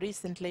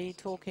 recently,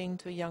 talking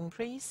to a young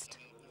priest,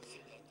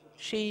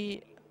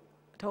 she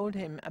told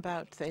him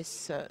about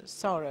this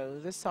sorrow,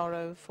 the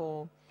sorrow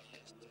for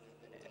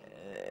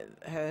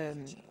her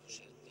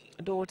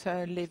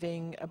daughter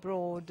living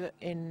abroad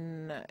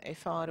in a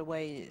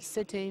faraway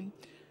city,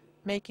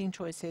 making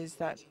choices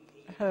that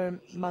her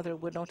mother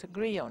would not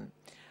agree on.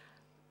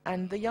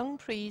 And the young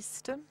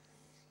priest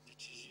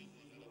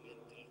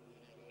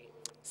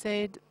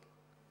said,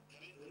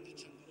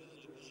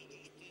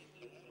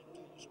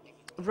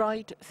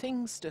 write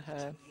things to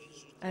her,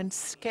 and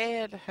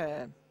scared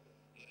her.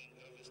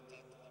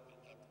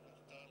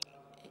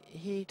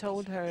 He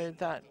told her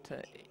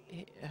that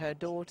her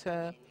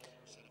daughter,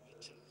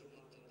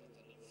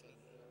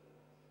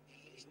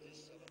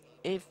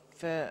 if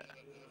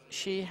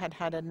she had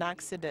had an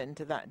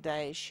accident that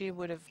day, she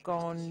would have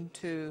gone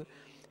to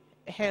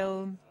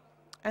hell,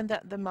 and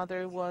that the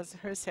mother was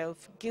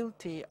herself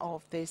guilty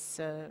of this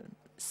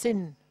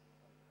sin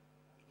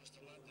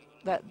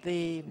that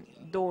the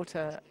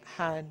daughter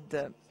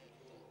had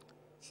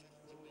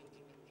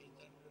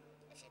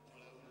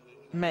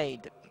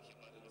made.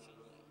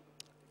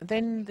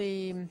 Then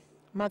the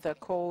mother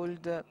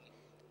called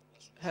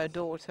her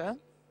daughter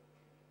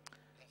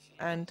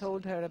and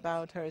told her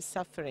about her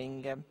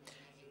suffering.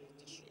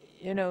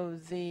 You know,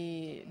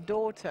 the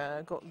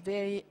daughter got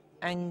very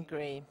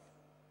angry.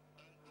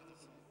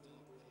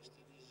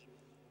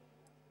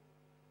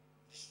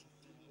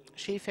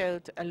 She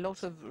felt a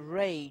lot of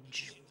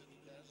rage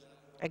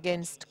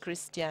against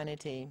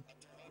Christianity.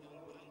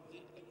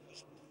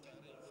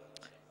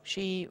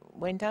 She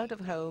went out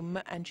of home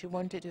and she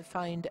wanted to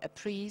find a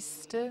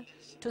priest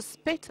to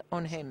spit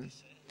on him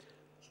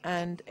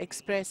and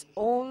express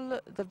all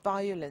the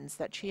violence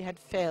that she had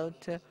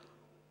felt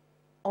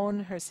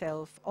on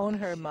herself, on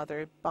her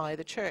mother, by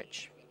the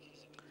church.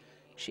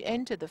 She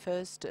entered the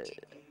first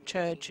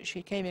church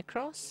she came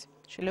across.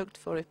 She looked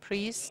for a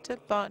priest,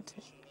 but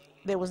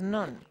there was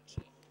none.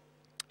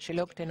 She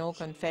looked in all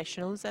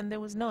confessionals, and there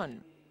was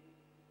none.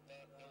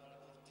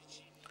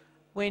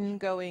 When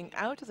going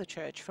out of the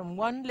church, from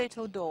one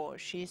little door,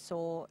 she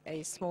saw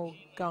a small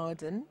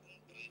garden,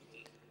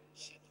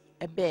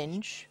 a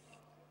bench,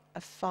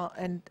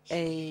 and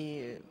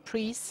a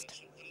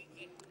priest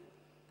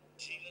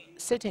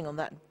sitting on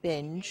that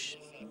bench,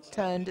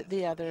 turned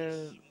the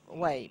other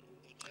way.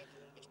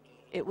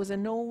 It was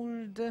an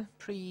old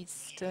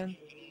priest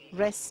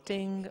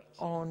resting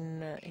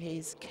on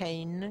his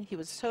cane. He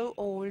was so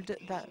old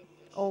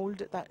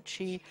that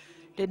she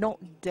did not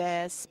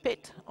dare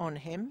spit on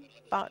him,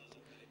 but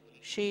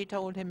she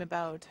told him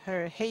about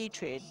her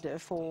hatred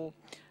for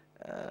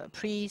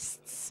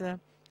priests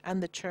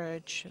and the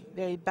church,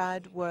 very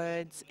bad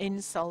words,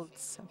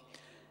 insults.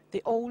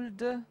 The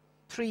old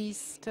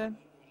priest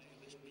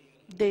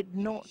did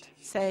not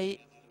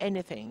say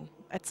anything.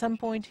 At some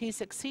point he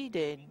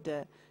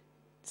succeeded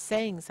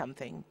saying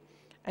something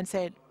and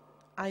said,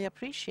 I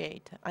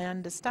appreciate, I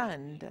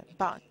understand,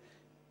 but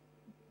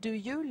do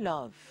you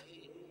love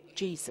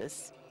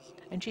Jesus?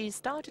 And she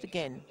started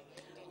again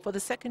for the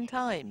second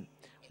time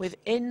with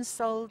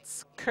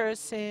insults,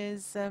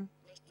 curses.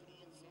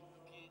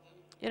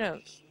 You know,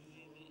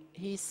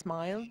 he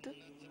smiled,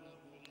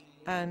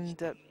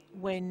 and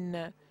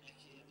when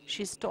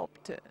she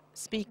stopped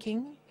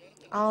speaking,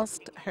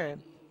 asked her,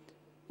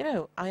 you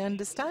know, I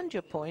understand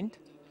your point,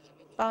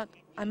 but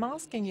I'm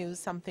asking you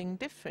something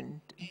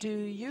different. Do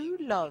you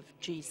love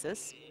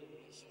Jesus?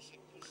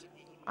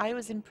 I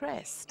was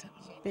impressed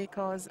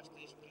because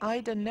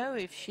I don't know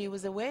if she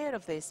was aware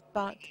of this,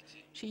 but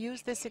she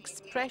used this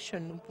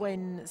expression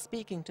when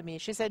speaking to me.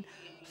 She said,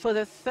 for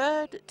the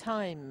third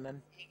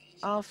time,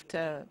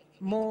 after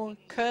more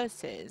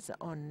curses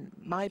on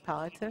my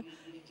part,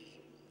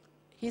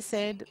 he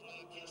said,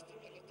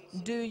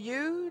 do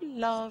you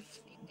love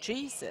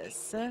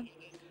Jesus?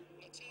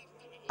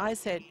 I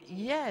said,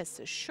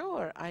 yes,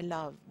 sure, I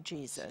love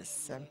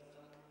Jesus.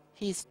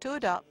 He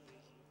stood up,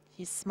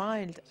 he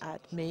smiled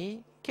at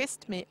me,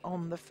 kissed me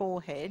on the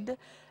forehead,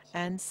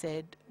 and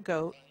said,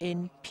 "Go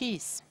in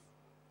peace."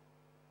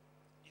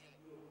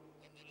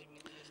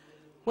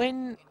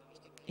 When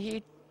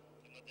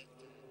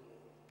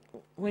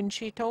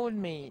she told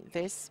me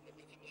this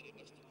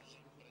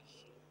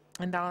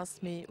and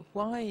asked me,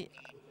 why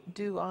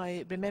do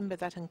I remember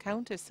that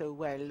encounter so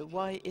well?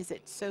 Why is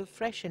it so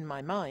fresh in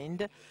my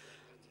mind?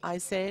 I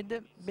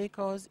said,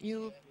 because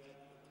you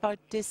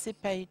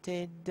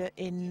participated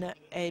in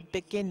a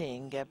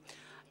beginning.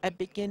 A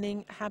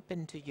beginning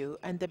happened to you,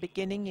 and the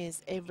beginning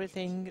is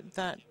everything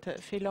that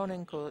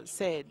Filonenko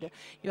said.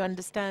 You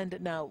understand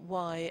now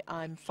why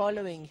I'm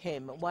following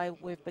him, why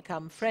we've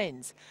become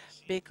friends,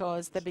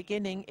 because the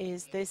beginning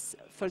is this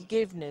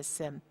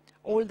forgiveness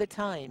all the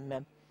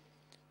time.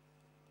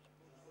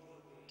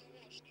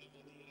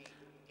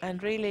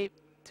 And really,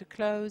 to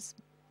close,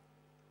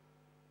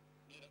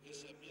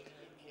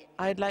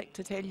 I'd like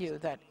to tell you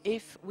that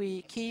if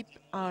we keep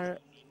our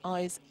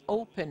eyes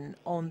open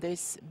on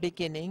this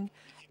beginning,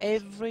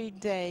 every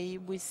day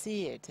we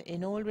see it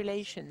in all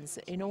relations,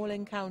 in all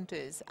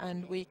encounters,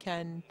 and we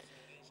can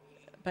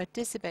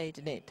participate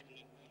in it.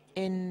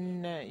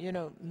 In,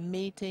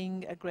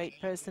 meeting a great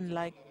person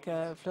like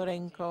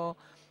Filonenko,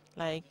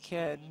 like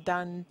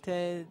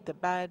Dante, the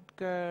bad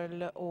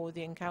girl, or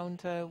the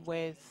encounter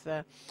with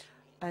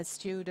a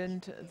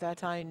student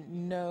that I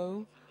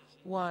know,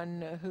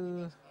 one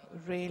who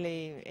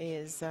really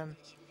is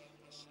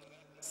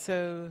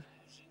so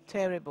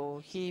terrible.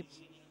 He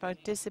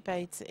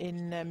participates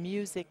in a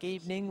music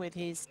evening with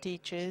his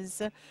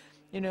teachers.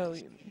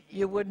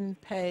 You wouldn't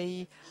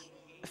pay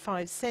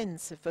 5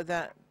 cents for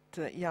that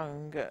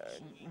young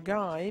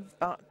guy,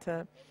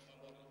 but,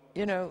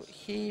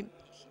 he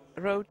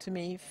wrote to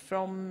me,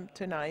 "From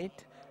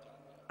tonight,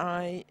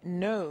 I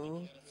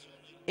know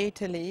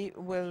Italy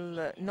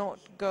will not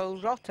go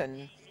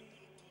rotten."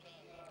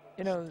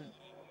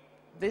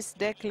 This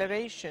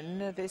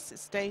declaration, this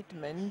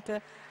statement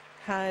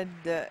had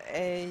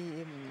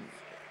a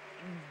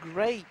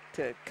great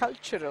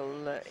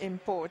cultural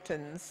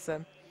importance.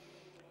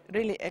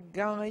 Really, a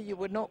guy you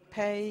would not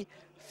pay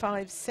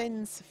 5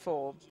 cents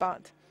for,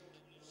 but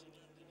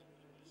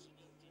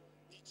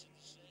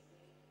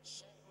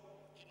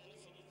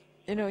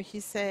he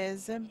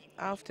says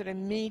after a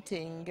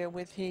meeting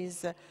with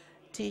his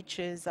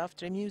teachers,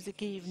 after a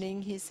music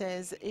evening, he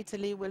says,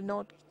 "Italy will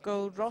not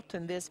go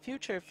rotten. There's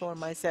future for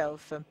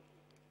myself."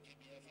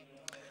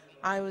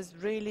 I was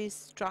really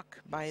struck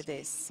by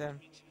this.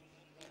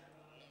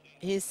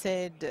 He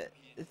said,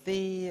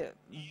 "The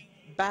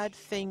bad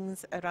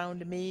things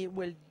around me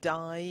will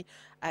die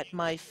at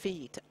my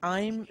feet.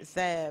 I'm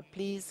there.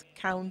 Please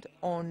count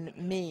on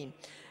me.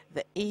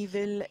 The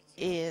evil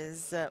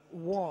is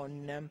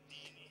won."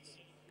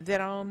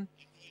 There are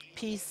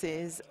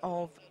pieces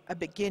of a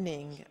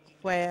beginning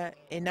where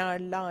in our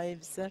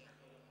lives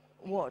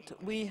what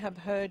we have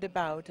heard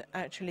about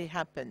actually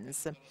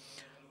happens.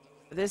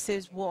 This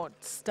is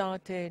what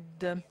started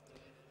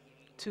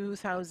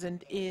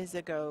 2,000 years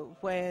ago,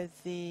 where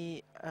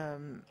the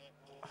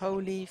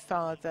Holy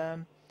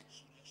Father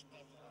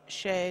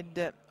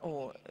shared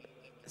or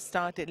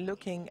started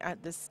looking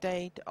at the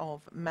state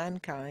of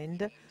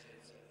mankind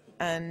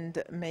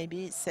and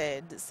maybe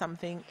said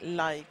something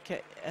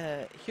like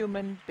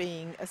human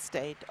being a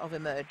state of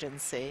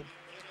emergency.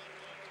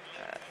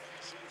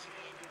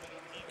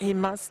 He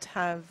must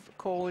have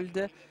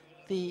called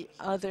the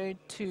other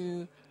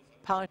two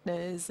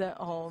partners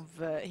of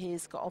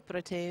his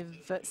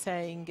cooperative,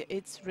 saying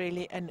it's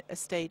really a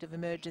state of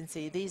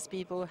emergency. These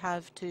people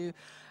have to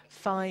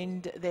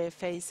find their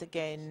face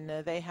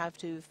again. They have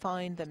to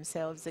find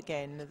themselves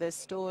again. The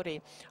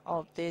story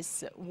of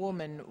this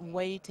woman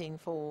waiting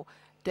for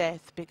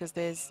death because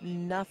there's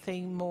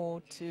nothing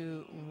more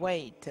to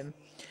wait.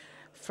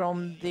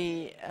 From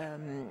the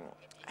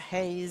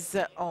haze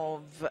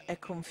of a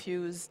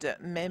confused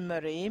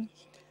memory,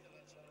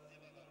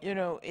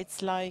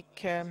 it's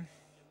like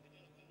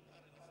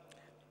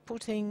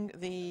putting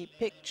the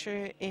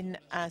picture in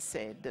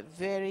acid.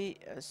 Very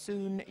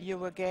soon you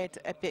will get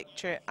a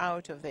picture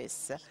out of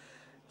this.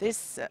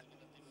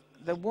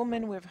 The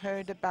woman we've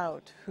heard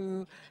about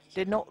who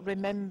did not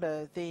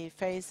remember the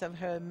face of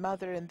her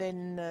mother and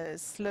then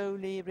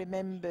slowly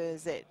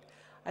remembers it.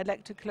 I'd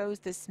like to close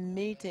this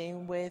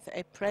meeting with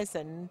a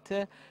present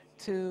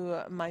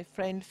to my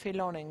friend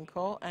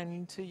Filonenko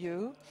and to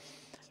you,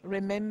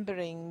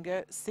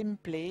 remembering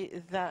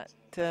simply that,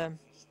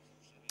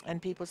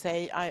 and people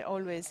say I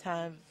always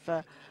have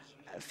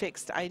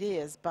fixed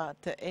ideas, but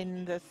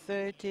in the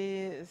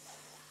 33rd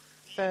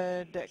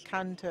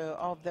canto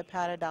of the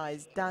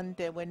Paradise,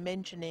 Dante, when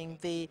mentioning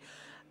the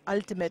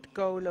ultimate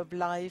goal of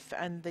life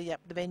and the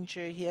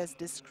adventure he has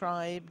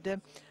described,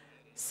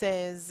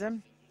 says,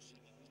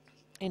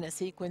 in a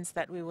sequence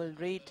that we will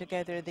read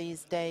together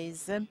these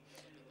days,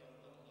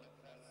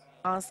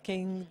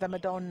 asking the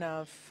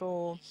Madonna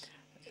for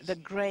the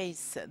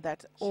grace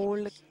that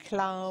all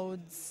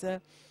clouds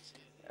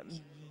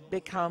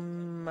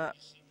become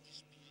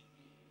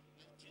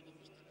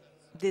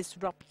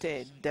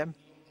disrupted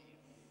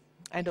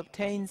and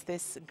obtains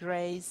this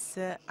grace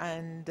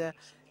and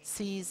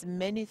sees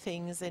many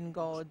things in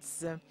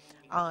God's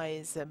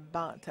eyes,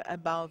 but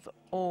above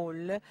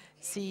all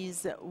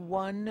sees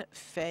one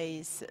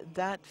face,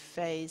 that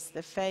face,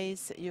 the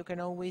face you can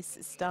always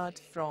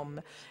start from,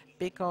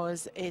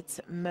 because it's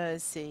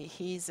mercy.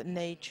 His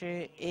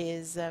nature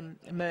is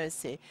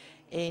mercy.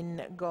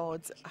 In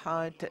God's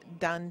heart,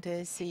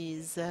 Dante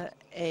sees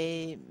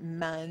a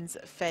man's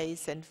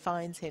face and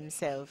finds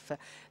himself.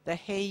 The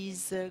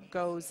haze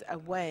goes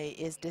away,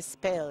 is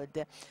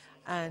dispelled,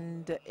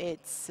 and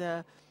it's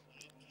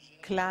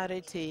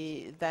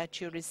clarity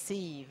that you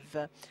receive,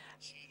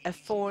 a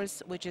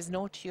force which is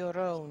not your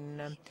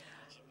own.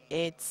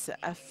 It's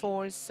a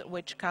force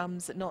which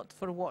comes not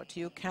for what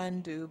you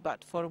can do,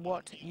 but for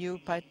what you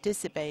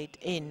participate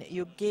in,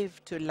 you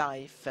give to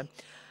life.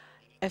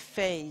 A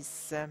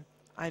face.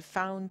 I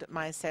found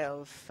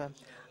myself.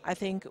 I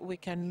think we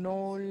can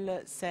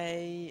all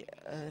say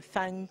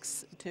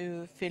thanks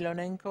to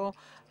Filonenko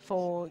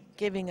for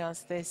giving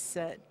us this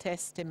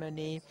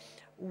testimony,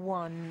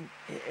 one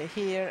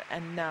here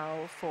and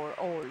now for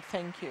all.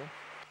 Thank you.